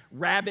and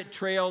rabbit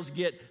trails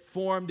get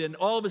formed, and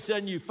all of a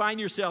sudden you find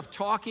yourself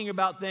talking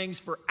about things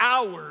for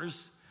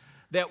hours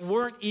that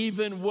weren't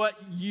even what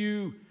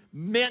you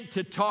meant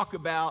to talk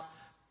about.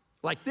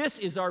 Like, this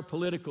is our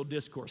political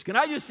discourse. Can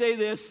I just say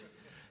this?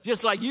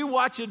 Just like you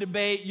watch a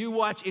debate, you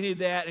watch any of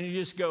that, and you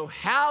just go,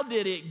 how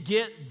did it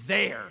get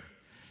there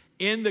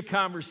in the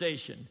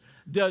conversation?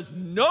 Does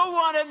no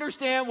one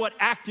understand what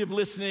active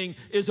listening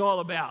is all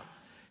about?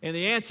 And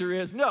the answer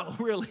is no,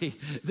 really,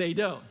 they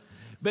don't.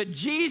 But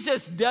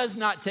Jesus does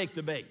not take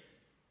the bait.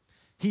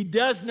 He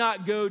does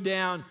not go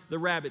down the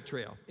rabbit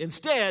trail.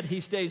 Instead, he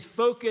stays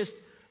focused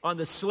on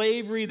the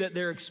slavery that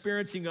they're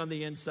experiencing on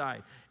the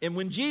inside. And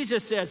when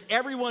Jesus says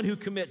everyone who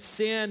commits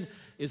sin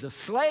is a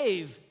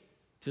slave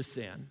to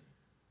sin,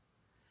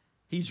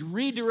 he's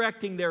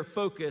redirecting their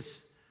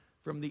focus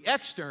from the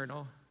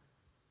external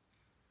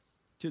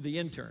to the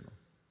internal.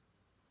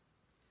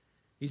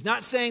 He's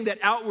not saying that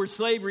outward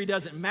slavery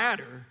doesn't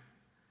matter.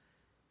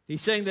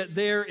 He's saying that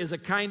there is a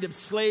kind of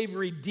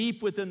slavery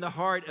deep within the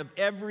heart of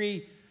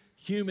every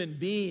human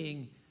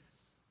being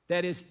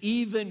that is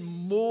even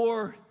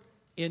more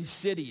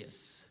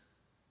insidious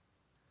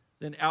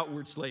than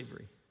outward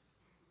slavery.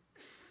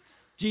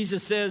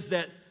 Jesus says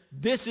that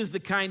this is the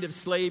kind of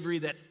slavery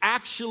that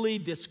actually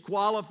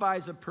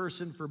disqualifies a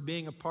person for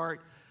being a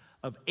part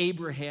of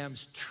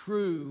Abraham's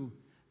true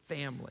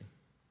family,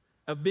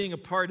 of being a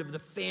part of the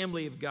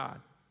family of God.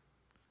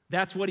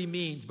 That's what he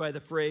means by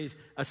the phrase,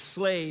 a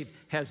slave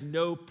has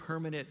no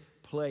permanent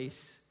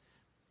place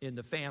in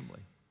the family.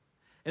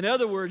 In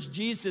other words,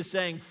 Jesus is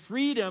saying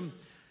freedom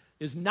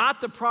is not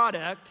the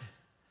product,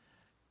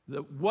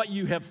 what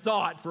you have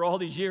thought for all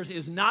these years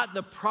is not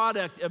the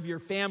product of your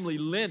family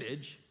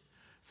lineage.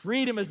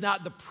 Freedom is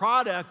not the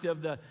product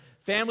of the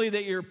family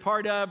that you're a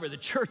part of or the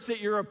church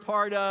that you're a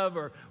part of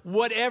or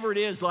whatever it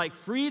is. Like,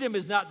 freedom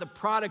is not the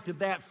product of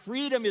that.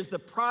 Freedom is the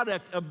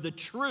product of the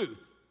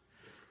truth.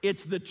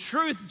 It's the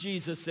truth,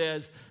 Jesus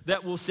says,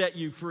 that will set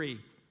you free.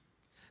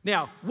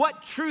 Now,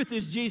 what truth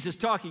is Jesus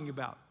talking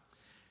about?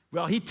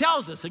 Well, he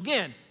tells us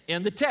again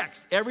in the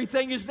text.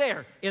 Everything is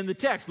there in the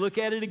text. Look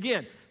at it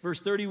again. Verse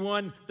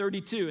 31,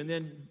 32, and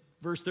then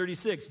verse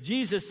 36.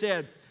 Jesus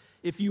said,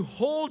 if you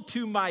hold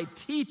to my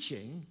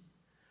teaching,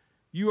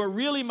 you are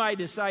really my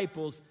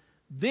disciples,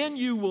 then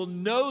you will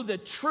know the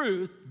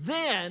truth.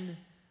 Then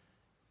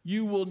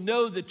you will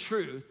know the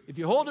truth. If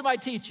you hold to my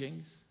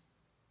teachings,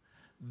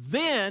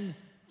 then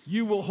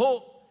you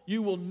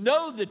will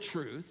know the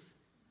truth,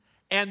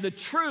 and the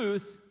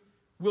truth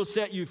will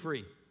set you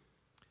free.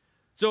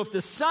 So if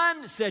the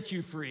Son sets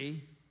you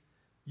free,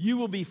 you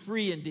will be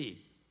free indeed.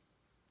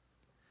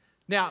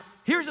 Now,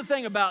 here's the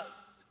thing about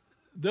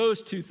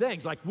those two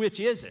things, like, which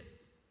is it?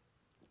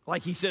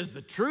 Like, he says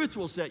the truth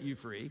will set you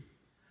free,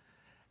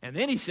 and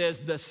then he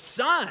says the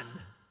Son,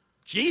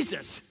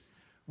 Jesus,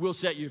 will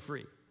set you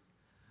free.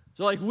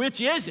 So, like, which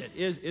is it?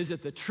 Is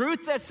it the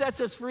truth that sets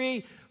us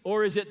free,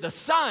 or is it the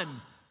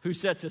Son who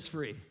sets us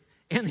free?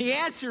 And the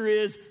answer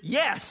is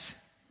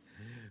yes,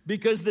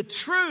 because the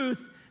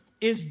truth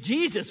is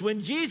Jesus.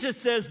 When Jesus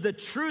says the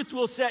truth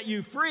will set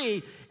you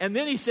free, and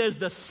then he says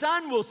the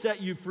Son will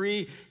set you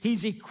free,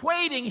 he's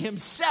equating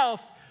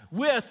himself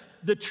with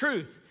the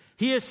truth.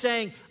 He is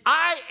saying,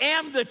 I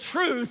am the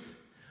truth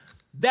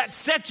that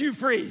sets you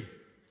free.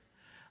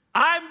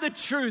 I'm the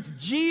truth.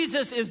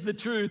 Jesus is the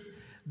truth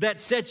that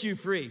sets you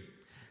free.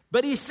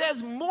 But he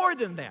says more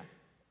than that.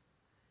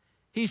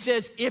 He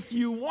says, if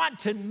you want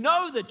to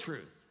know the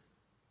truth,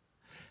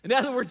 in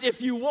other words,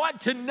 if you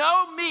want to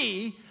know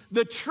me,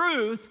 the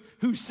truth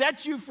who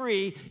sets you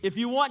free, if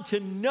you want to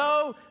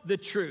know the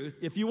truth,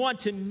 if you want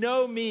to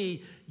know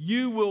me,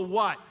 you will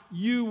what?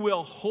 You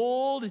will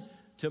hold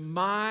to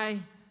my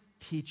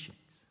teachings.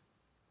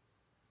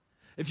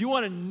 If you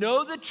want to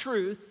know the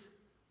truth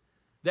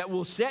that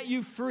will set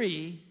you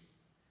free,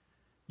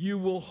 you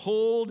will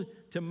hold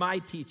to my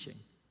teaching.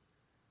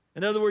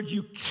 In other words,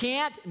 you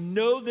can't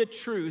know the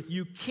truth,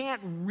 you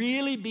can't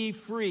really be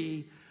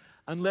free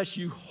unless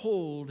you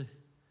hold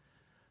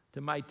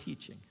to my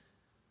teaching.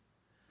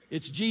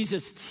 It's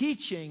Jesus'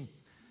 teaching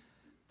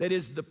that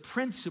is the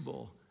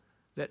principle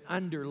that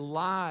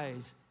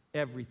underlies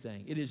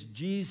everything. It is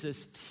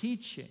Jesus'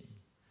 teaching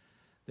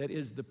that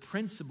is the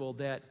principle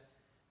that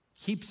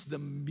keeps the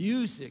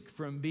music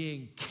from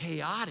being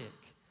chaotic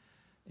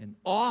and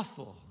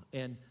awful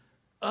and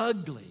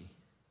ugly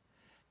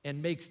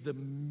and makes the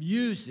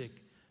music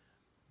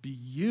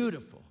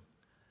beautiful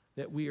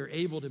that we are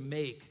able to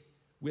make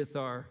with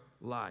our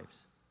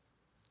lives.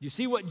 You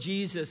see what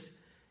Jesus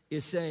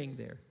is saying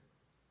there?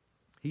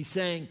 He's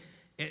saying,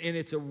 and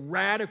it's a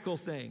radical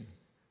thing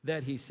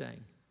that he's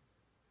saying.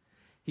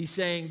 He's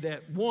saying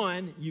that,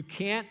 one, you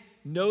can't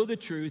know the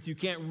truth, you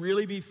can't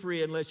really be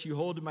free unless you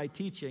hold to my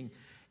teaching.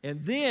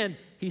 And then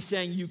he's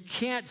saying you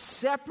can't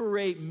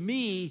separate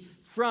me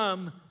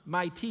from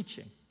my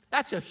teaching.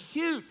 That's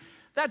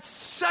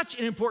such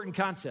an important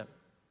concept.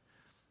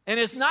 And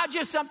it's not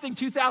just something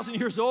 2,000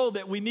 years old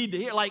that we need to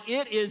hear. Like,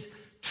 it is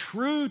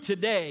true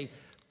today.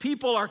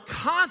 People are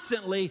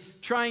constantly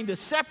trying to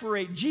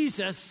separate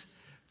Jesus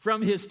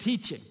from his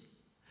teaching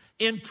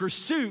in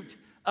pursuit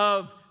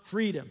of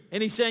freedom.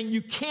 And he's saying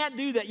you can't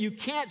do that. You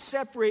can't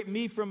separate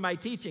me from my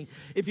teaching.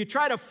 If you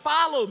try to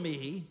follow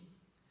me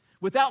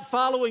without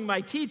following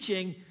my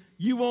teaching,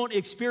 you won't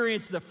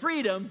experience the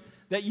freedom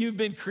that you've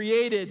been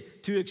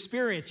created to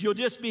experience. You'll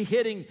just be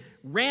hitting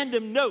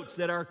random notes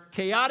that are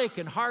chaotic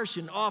and harsh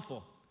and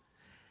awful.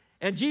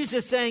 And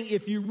Jesus is saying,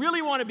 if you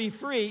really want to be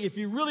free, if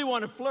you really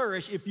want to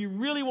flourish, if you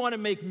really want to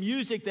make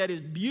music that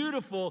is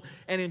beautiful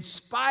and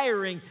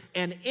inspiring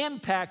and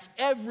impacts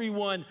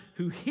everyone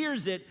who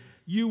hears it,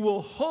 you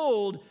will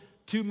hold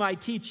to my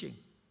teaching.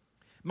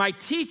 My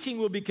teaching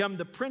will become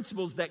the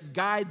principles that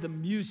guide the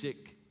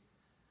music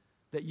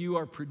that you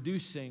are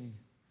producing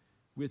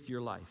with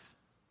your life.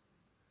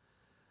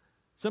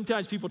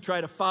 Sometimes people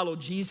try to follow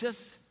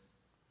Jesus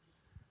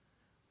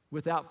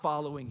without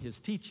following his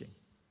teaching.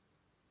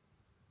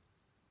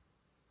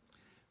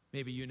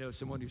 Maybe you know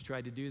someone who's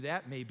tried to do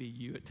that. Maybe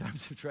you at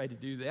times have tried to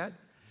do that.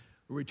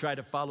 Or we try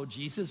to follow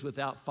Jesus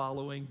without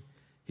following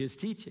his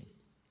teaching.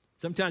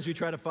 Sometimes we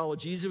try to follow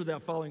Jesus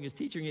without following his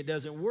teaching. It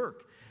doesn't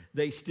work.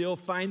 We still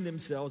find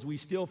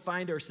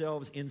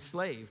ourselves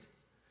enslaved.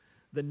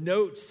 The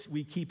notes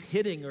we keep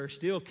hitting are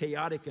still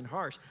chaotic and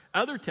harsh.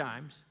 Other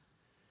times,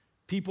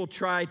 people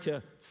try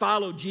to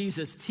follow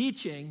Jesus'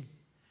 teaching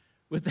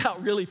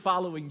without really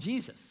following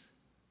Jesus.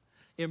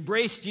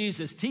 Embrace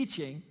Jesus'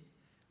 teaching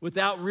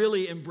without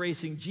really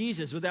embracing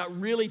Jesus, without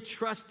really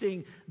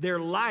trusting their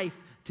life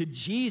to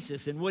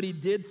Jesus and what he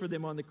did for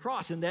them on the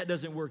cross. And that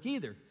doesn't work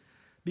either,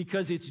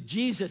 because it's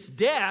Jesus'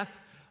 death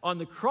on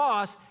the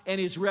cross and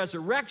his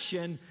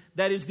resurrection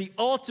that is the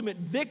ultimate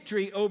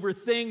victory over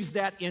things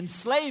that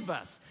enslave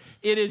us.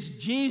 It is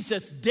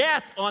Jesus'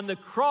 death on the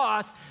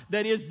cross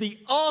that is the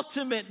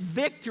ultimate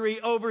victory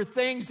over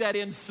things that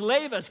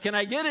enslave us. Can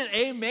I get an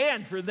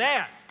amen for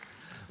that?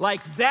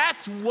 Like,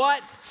 that's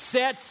what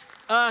sets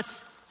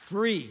us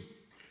free.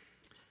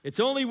 It's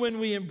only when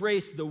we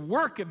embrace the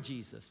work of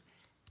Jesus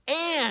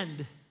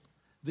and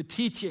the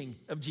teaching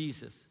of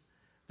Jesus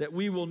that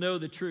we will know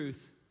the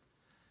truth,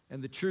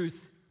 and the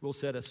truth will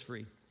set us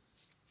free.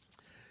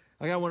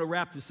 I want to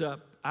wrap this up.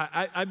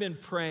 I've been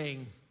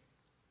praying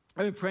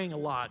a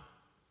lot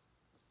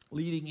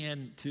leading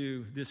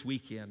into this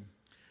weekend.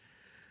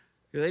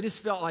 I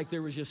just felt like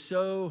there was just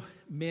so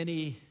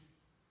many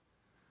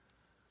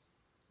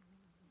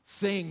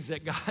things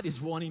that God is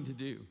wanting to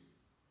do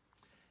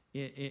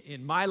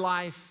in my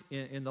life,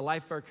 in the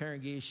life of our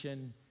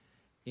congregation,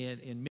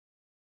 in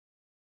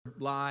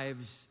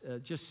lives,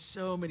 just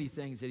so many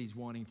things that he's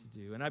wanting to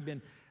do. And I've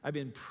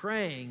been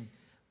praying,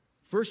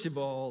 first of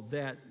all,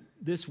 that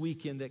this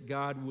weekend that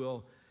God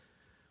will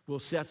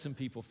set some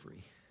people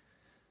free.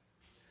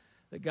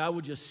 That God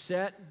will just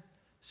set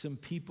some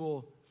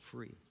people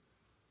free.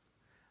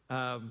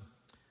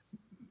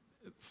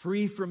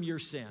 Free from your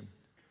sin.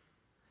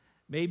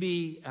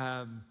 Maybe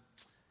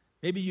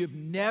you've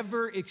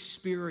never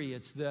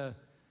experienced the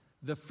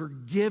the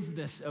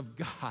forgiveness of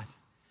God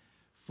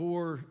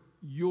for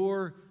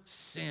your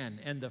sin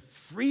and the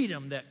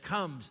freedom that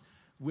comes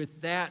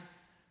with that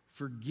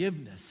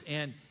forgiveness.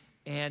 And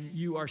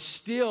you are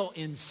still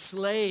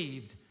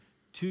enslaved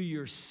to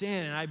your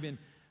sin. And I've been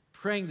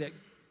praying that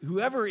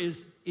whoever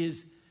is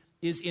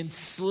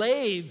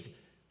enslaved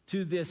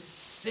to this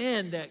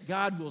sin, that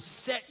God will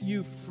set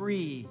you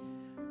free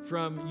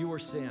from your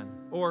sin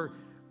or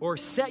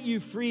set you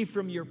free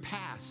from your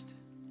past.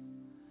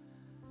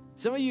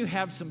 Some of you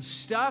have some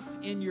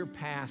stuff in your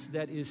past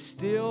that is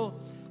still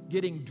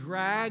getting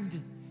dragged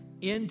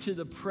into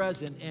the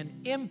present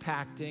and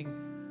impacting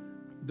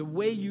the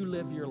way you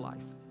live your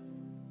life,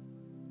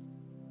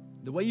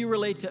 the way you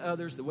relate to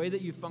others, the way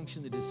that you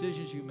function, the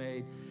decisions you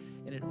made,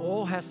 and it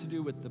all has to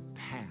do with the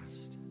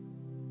past,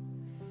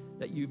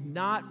 that you've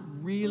not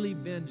really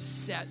been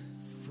set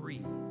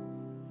free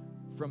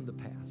from the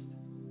past.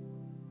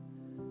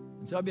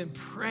 And so I've been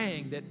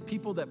praying that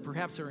people that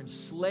perhaps are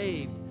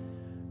enslaved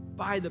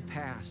by the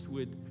past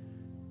would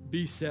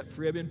be set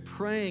free. I've been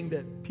praying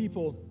that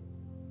people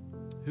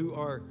who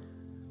are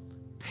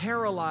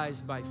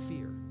paralyzed by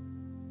fear,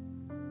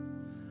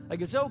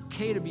 like it's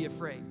okay to be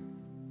afraid.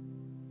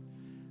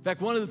 In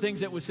fact, one of the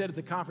things that was said at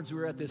the conference we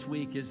were at this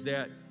week is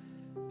that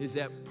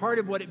part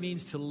of what it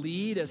means to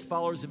lead as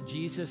followers of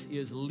Jesus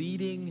is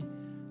leading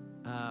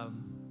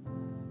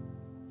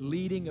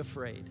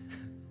afraid.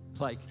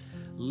 Like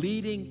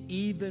leading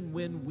even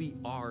when we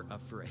are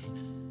afraid.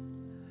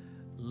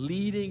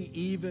 Leading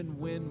even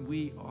when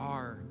we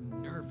are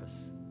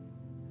nervous.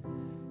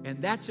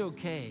 And that's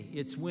okay.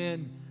 It's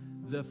when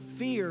the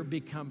fear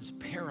becomes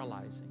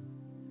paralyzing.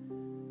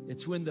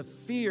 It's when the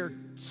fear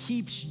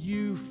keeps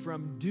you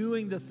from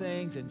doing the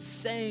things and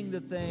saying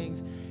the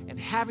things and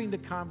having the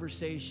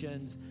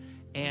conversations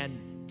and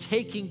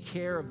taking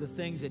care of the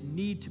things that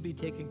need to be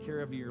taken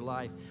care of in your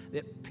life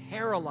that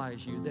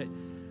paralyze you.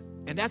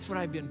 And that's what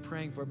I've been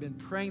praying for. I've been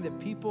praying that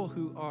people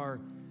who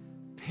are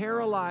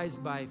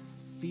paralyzed by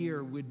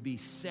fear would be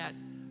set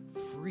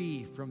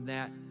free from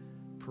that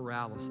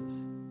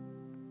paralysis.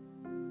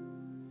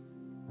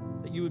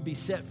 That you would be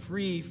set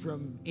free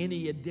from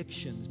any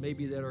addictions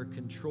maybe that are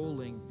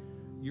controlling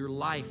your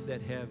life,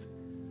 that have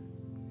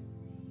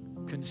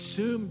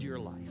consumed your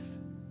life,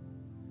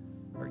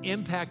 or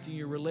impacting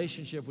your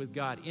relationship with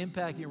God,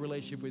 impacting your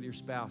relationship with your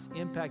spouse,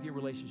 impacting your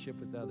relationship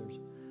with others.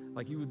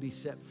 Like you would be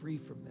set free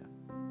from that.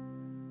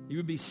 You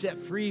would be set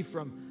free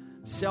from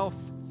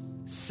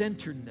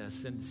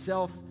self-centeredness and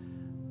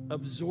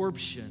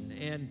self-absorption,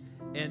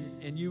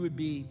 and you would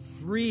be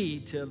free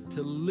to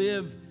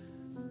live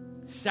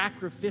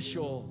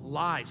sacrificial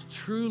lives,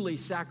 truly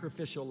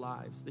sacrificial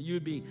lives, that you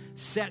would be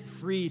set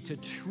free to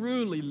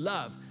truly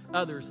love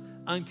others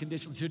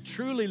unconditionally, to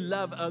truly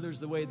love others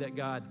the way that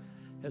God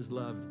has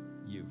loved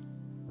you.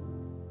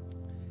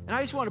 And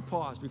I just want to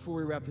pause before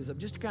we wrap this up,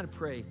 just to kind of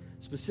pray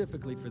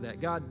specifically for that.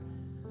 God,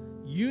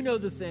 you know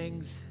the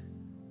things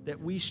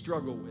that we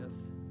struggle with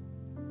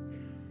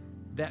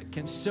that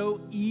can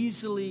so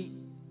easily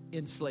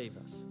enslave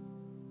us.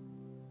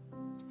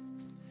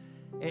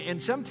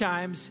 And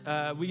sometimes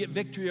we get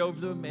victory over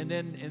them, and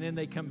then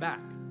they come back.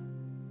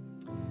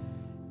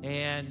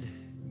 And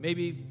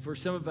maybe for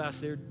some of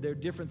us, there are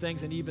different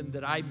things, and even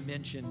that I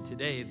mentioned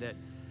today,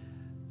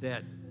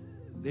 that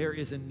there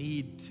is a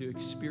need to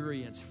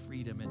experience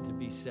freedom and to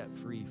be set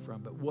free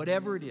from. But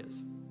whatever it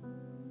is,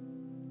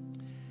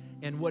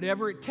 and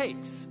whatever it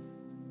takes,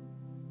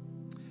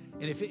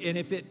 and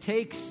if it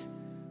takes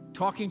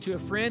talking to a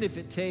friend, if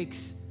it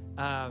takes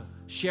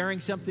sharing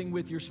something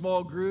with your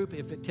small group,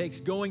 if it takes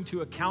going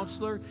to a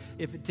counselor,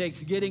 if it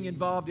takes getting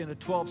involved in a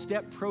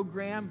 12-step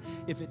program,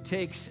 if it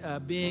takes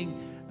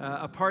being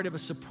a part of a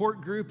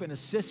support group and a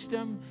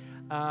system,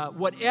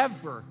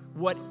 whatever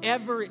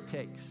it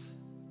takes,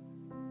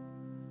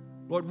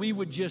 Lord, we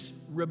would just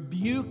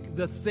rebuke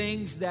the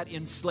things that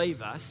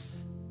enslave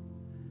us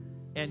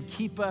and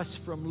keep us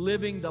from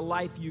living the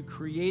life you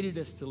created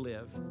us to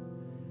live,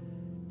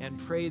 and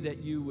pray that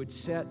you would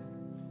set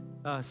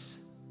us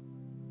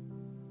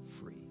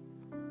free.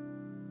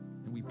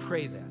 And we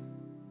pray that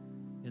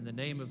in the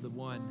name of the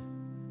one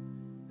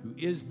who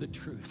is the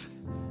truth,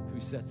 who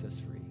sets us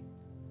free,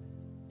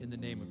 in the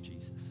name of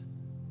Jesus.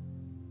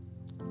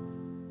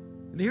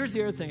 And here's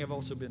the other thing I've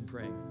also been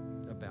praying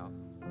about.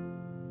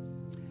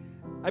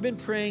 I've been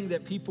praying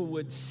that people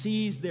would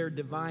seize their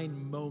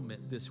divine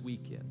moment this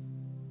weekend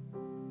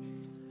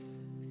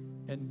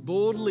and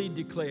boldly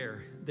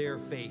declare their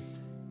faith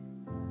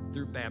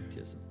through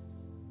baptism.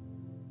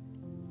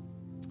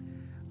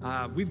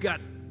 We've got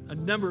a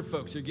number of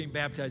folks who are getting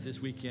baptized this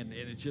weekend,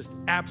 and it's just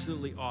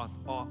absolutely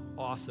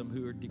awesome,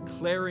 who are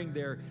declaring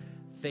their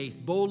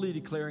faith, boldly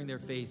declaring their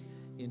faith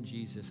in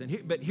Jesus.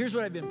 But here's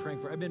what I've been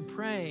praying for. I've been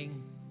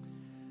praying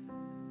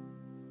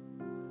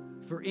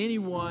for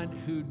anyone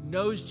who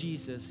knows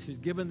Jesus, who's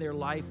given their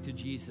life to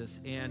Jesus,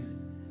 and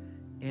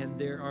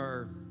there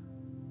are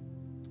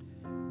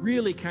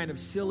really kind of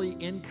silly,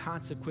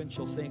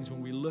 inconsequential things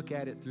when we look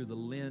at it through the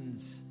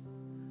lens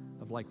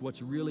of like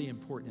what's really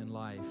important in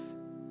life,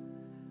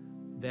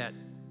 that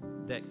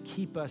that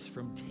keep us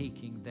from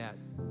taking that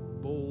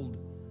bold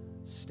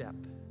step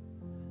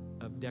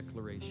of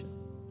declaration.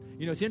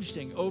 You know, it's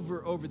interesting,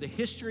 over the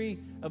history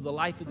of the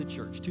life of the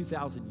church,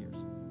 2,000 years,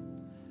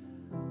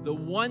 the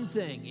one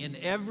thing in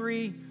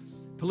every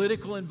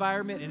political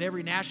environment, in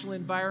every national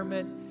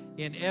environment,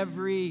 in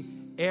every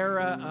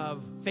era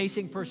of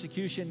facing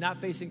persecution, not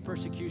facing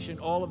persecution,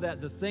 all of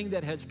that, the thing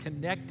that has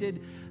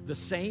connected the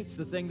saints,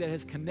 the thing that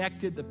has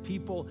connected the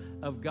people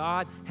of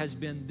God has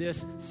been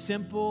this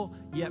simple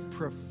yet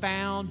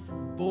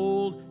profound,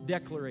 bold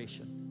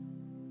declaration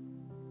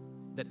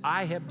that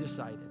I have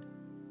decided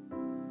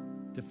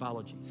to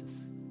follow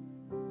Jesus.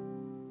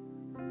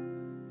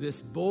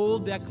 This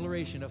bold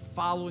declaration of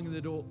following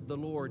the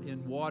Lord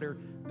in water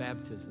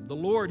baptism. The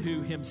Lord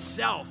who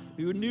himself,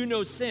 who knew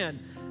no sin,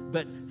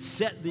 but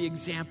set the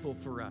example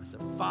for us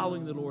of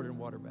following the Lord in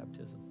water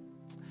baptism.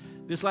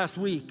 This last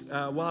week,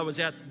 while I was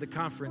at the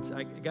conference,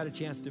 I got a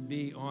chance to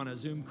be on a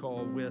Zoom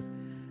call with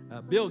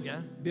Bilge.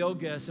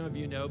 Bilge, some of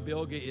you know,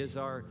 Bilge is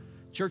our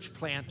church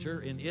planter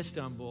in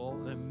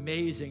Istanbul, an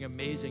amazing,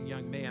 amazing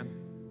young man.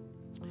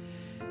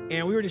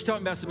 And we were just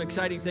talking about some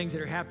exciting things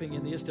that are happening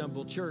in the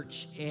Istanbul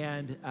church.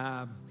 And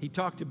he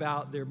talked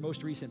about their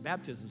most recent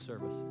baptism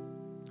service.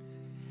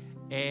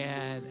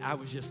 And I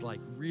was just like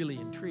really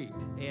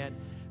intrigued. And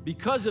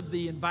because of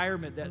the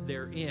environment that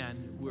they're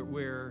in,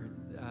 where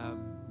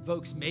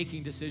folks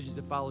making decisions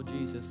to follow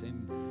Jesus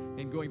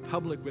and going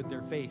public with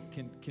their faith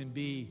can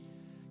be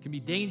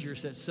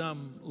dangerous at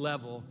some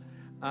level,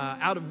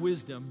 out of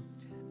wisdom,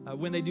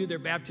 when they do their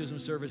baptism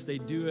service, they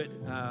do it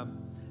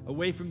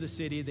away from the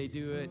city. They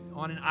do it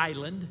on an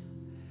island.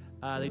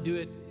 They do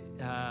it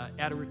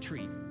at a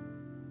retreat.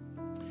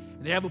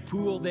 And they have a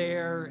pool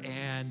there,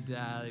 and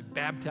they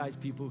baptize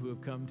people who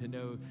have come to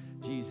know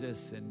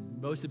Jesus. And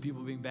most of the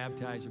people being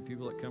baptized are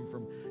people that come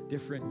from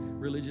different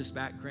religious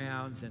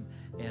backgrounds, and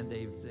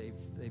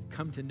they've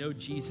come to know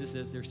Jesus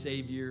as their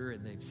Savior,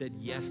 and they've said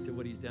yes to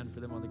what he's done for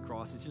them on the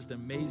cross. It's just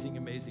an amazing,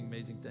 amazing,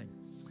 amazing thing.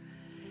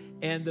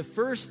 And the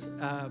first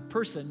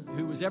person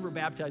who was ever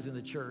baptized in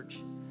the church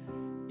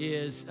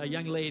is a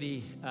young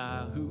lady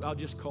who I'll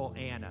just call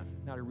Anna.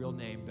 Not her real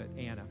name, but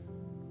Anna.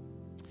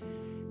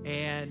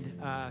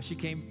 And she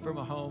came from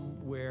a home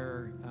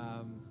where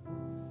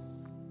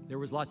there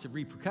was lots of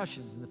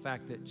repercussions in the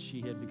fact that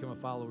she had become a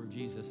follower of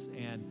Jesus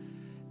and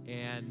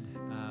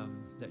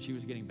that she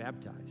was getting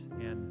baptized.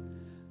 And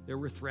there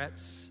were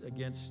threats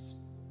against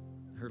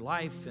her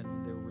life,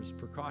 and there was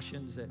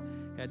precautions that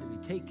had to be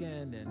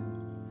taken.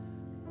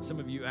 And some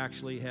of you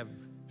actually have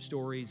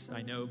stories,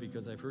 I know,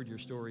 because I've heard your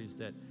stories,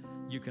 that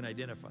you can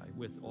identify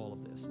with all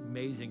of this.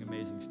 Amazing,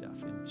 amazing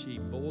stuff. And she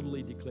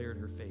boldly declared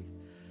her faith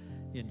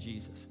in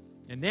Jesus.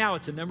 And now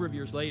it's a number of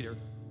years later,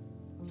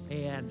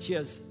 and she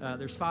has,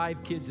 there's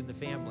 5 kids in the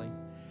family,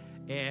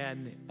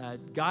 and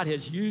God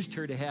has used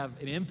her to have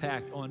an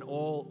impact on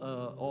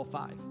all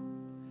 5.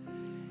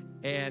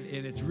 And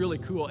it's really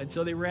cool. And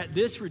so they were at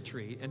this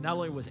retreat, and not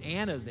only was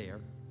Anna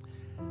there,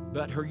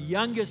 but her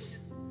youngest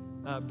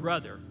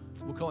brother,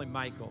 we'll call him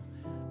Michael,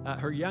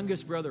 her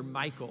youngest brother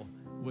Michael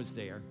was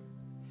there.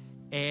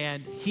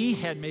 And he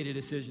had made a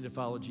decision to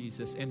follow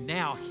Jesus, and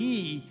now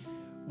he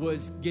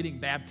was getting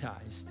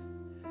baptized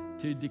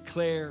to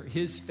declare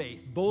his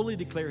faith, boldly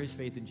declare his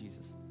faith in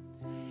Jesus.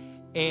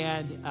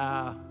 And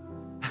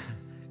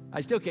I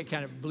still can't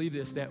kind of believe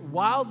this, that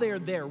while they're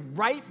there,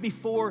 right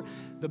before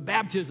the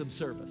baptism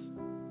service,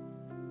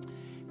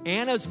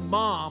 Anna's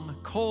mom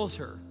calls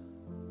her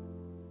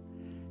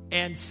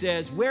and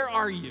says, "Where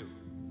are you?"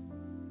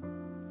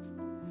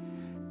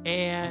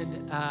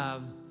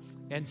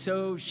 And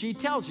so she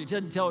tells her. She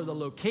doesn't tell her the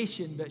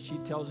location, but she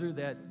tells her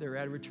that they're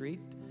at a retreat.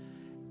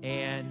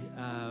 And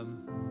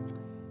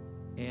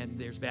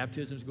there's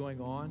baptisms going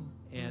on,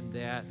 and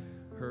that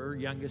her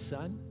youngest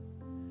son,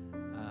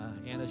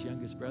 Anna's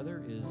youngest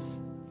brother, is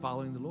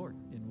following the Lord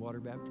in water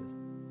baptism.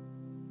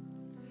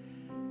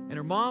 And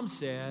her mom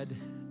said,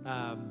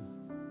 her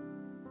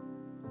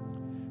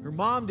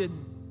mom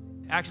didn't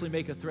actually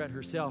make a threat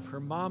herself. Her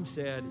mom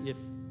said,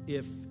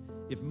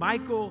 if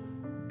Michael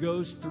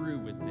goes through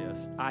with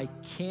this, I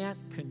can't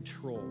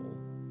control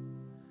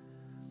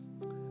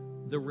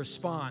the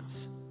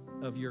response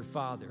of your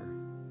father,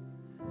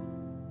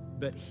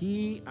 but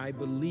he, I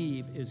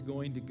believe, is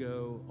going to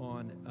go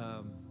on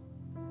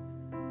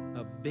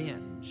a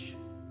binge,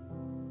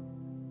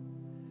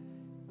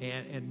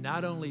 and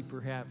not only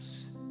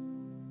perhaps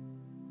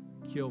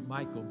kill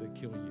Michael, but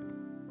kill you.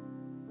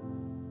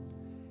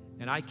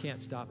 And I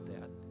can't stop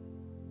that.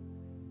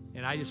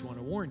 And I just want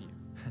to warn you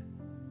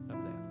of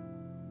that.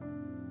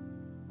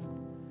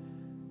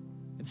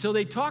 And so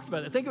they talked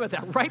about that. Think about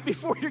that. Right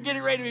before you're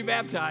getting ready to be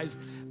baptized,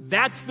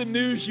 that's the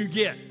news you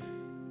get.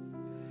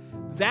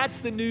 That's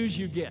the news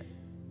you get.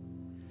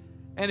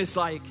 And it's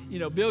like,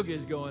 Bilge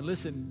is going,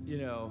 listen,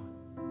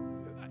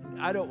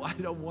 I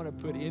don't want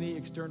to put any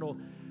external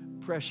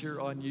pressure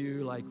on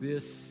you like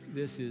this.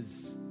 This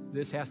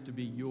has to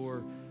be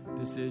your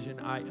decision.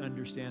 I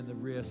understand the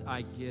risk.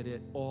 I get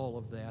it. All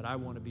of that. I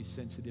want to be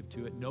sensitive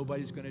to it.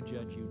 Nobody's going to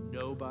judge you.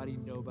 Nobody's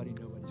going to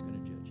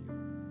judge you.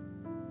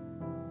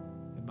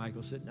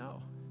 Michael said,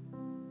 no.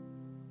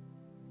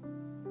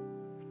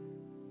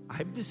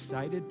 I've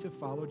decided to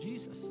follow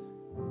Jesus.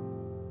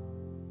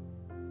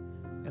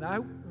 And I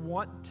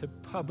want to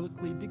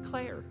publicly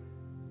declare.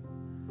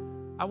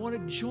 I want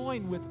to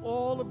join with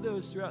all of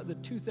those throughout the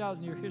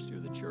 2,000-year history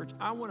of the church.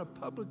 I want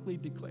to publicly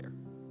declare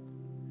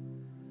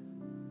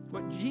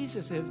what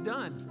Jesus has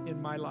done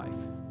in my life.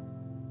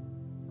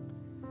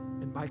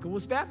 And Michael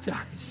was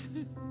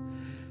baptized.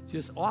 It's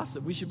just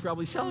awesome. We should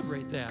probably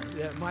celebrate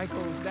that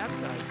Michael was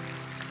baptized.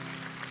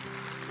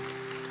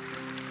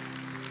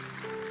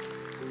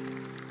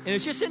 And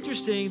it's just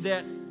interesting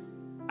that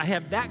I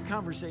have that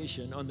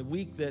conversation on the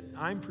week that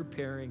I'm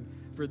preparing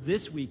for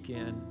this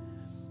weekend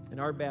in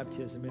our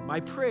baptism. And my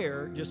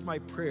prayer, just my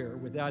prayer,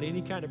 without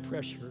any kind of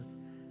pressure,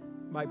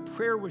 my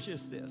prayer was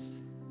just this: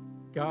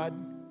 God,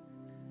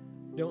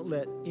 don't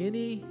let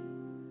any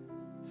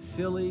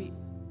silly,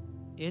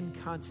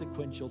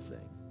 inconsequential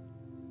thing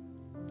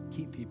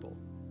keep people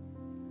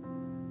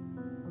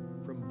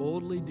from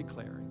boldly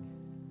declaring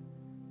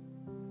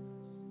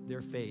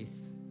their faith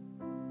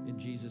in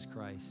Jesus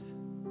Christ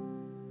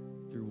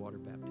through water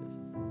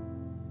baptism.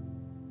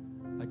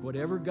 Like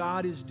whatever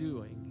God is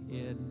doing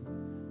in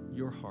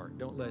your heart,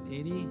 don't let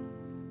any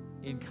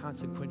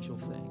inconsequential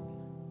thing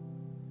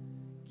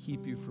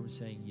keep you from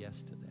saying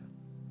yes to that.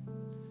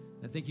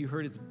 I think you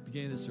heard at the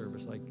beginning of the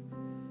service, like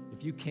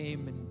if you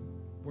came and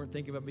weren't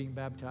thinking about being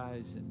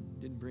baptized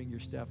and didn't bring your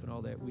stuff and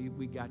all that,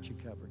 we got you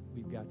covered.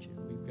 We've got you.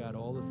 We've got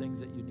all the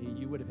things that you need.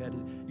 You would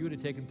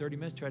have taken 30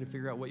 minutes to try to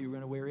figure out what you were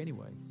going to wear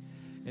anyway.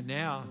 And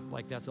now,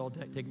 like, that's all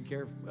taken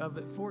care of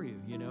it for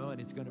you, and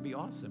it's going to be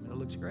awesome, and it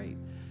looks great.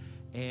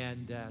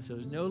 And so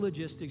there's no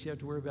logistics you have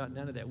to worry about,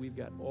 none of that. We've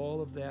got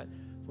all of that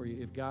for you.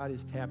 If God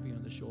is tapping you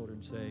on the shoulder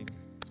and saying,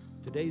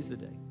 today's the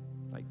day.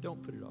 Like, don't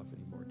put it off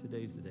anymore.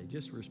 Today's the day.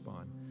 Just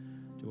respond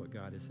to what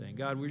God is saying.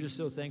 God, we're just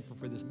so thankful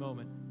for this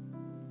moment.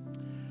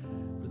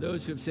 For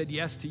those who have said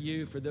yes to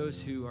you, for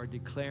those who are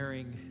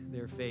declaring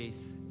their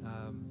faith.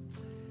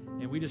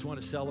 And we just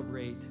want to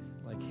celebrate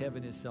like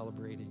heaven is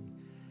celebrating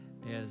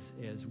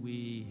as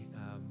we,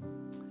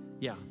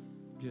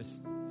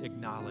 just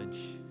acknowledge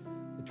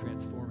the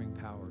transforming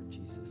power of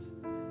Jesus.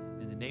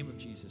 In the name of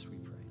Jesus, we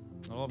pray.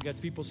 All of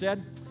God's people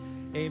said,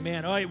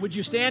 amen. All right, would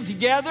you stand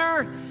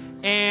together?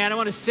 And I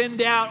want to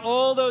send out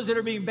all those that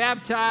are being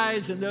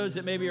baptized and those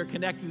that maybe are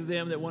connected to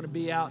them that want to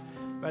be out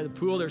by the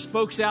pool. There's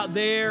folks out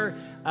there.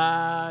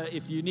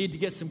 If you need to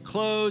get some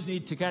clothes,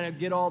 need to kind of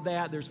get all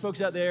that, there's folks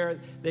out there.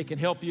 They can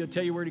help you,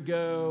 tell you where to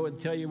go and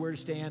tell you where to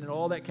stand and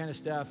all that kind of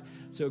stuff.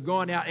 So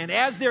going out. And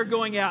as they're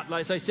going out,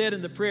 as I said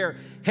in the prayer,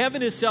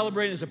 heaven is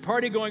celebrating. There's a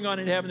party going on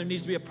in heaven. There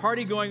needs to be a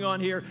party going on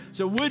here.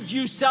 So would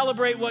you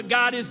celebrate what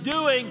God is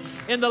doing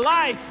in the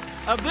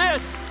life of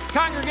this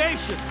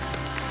congregation?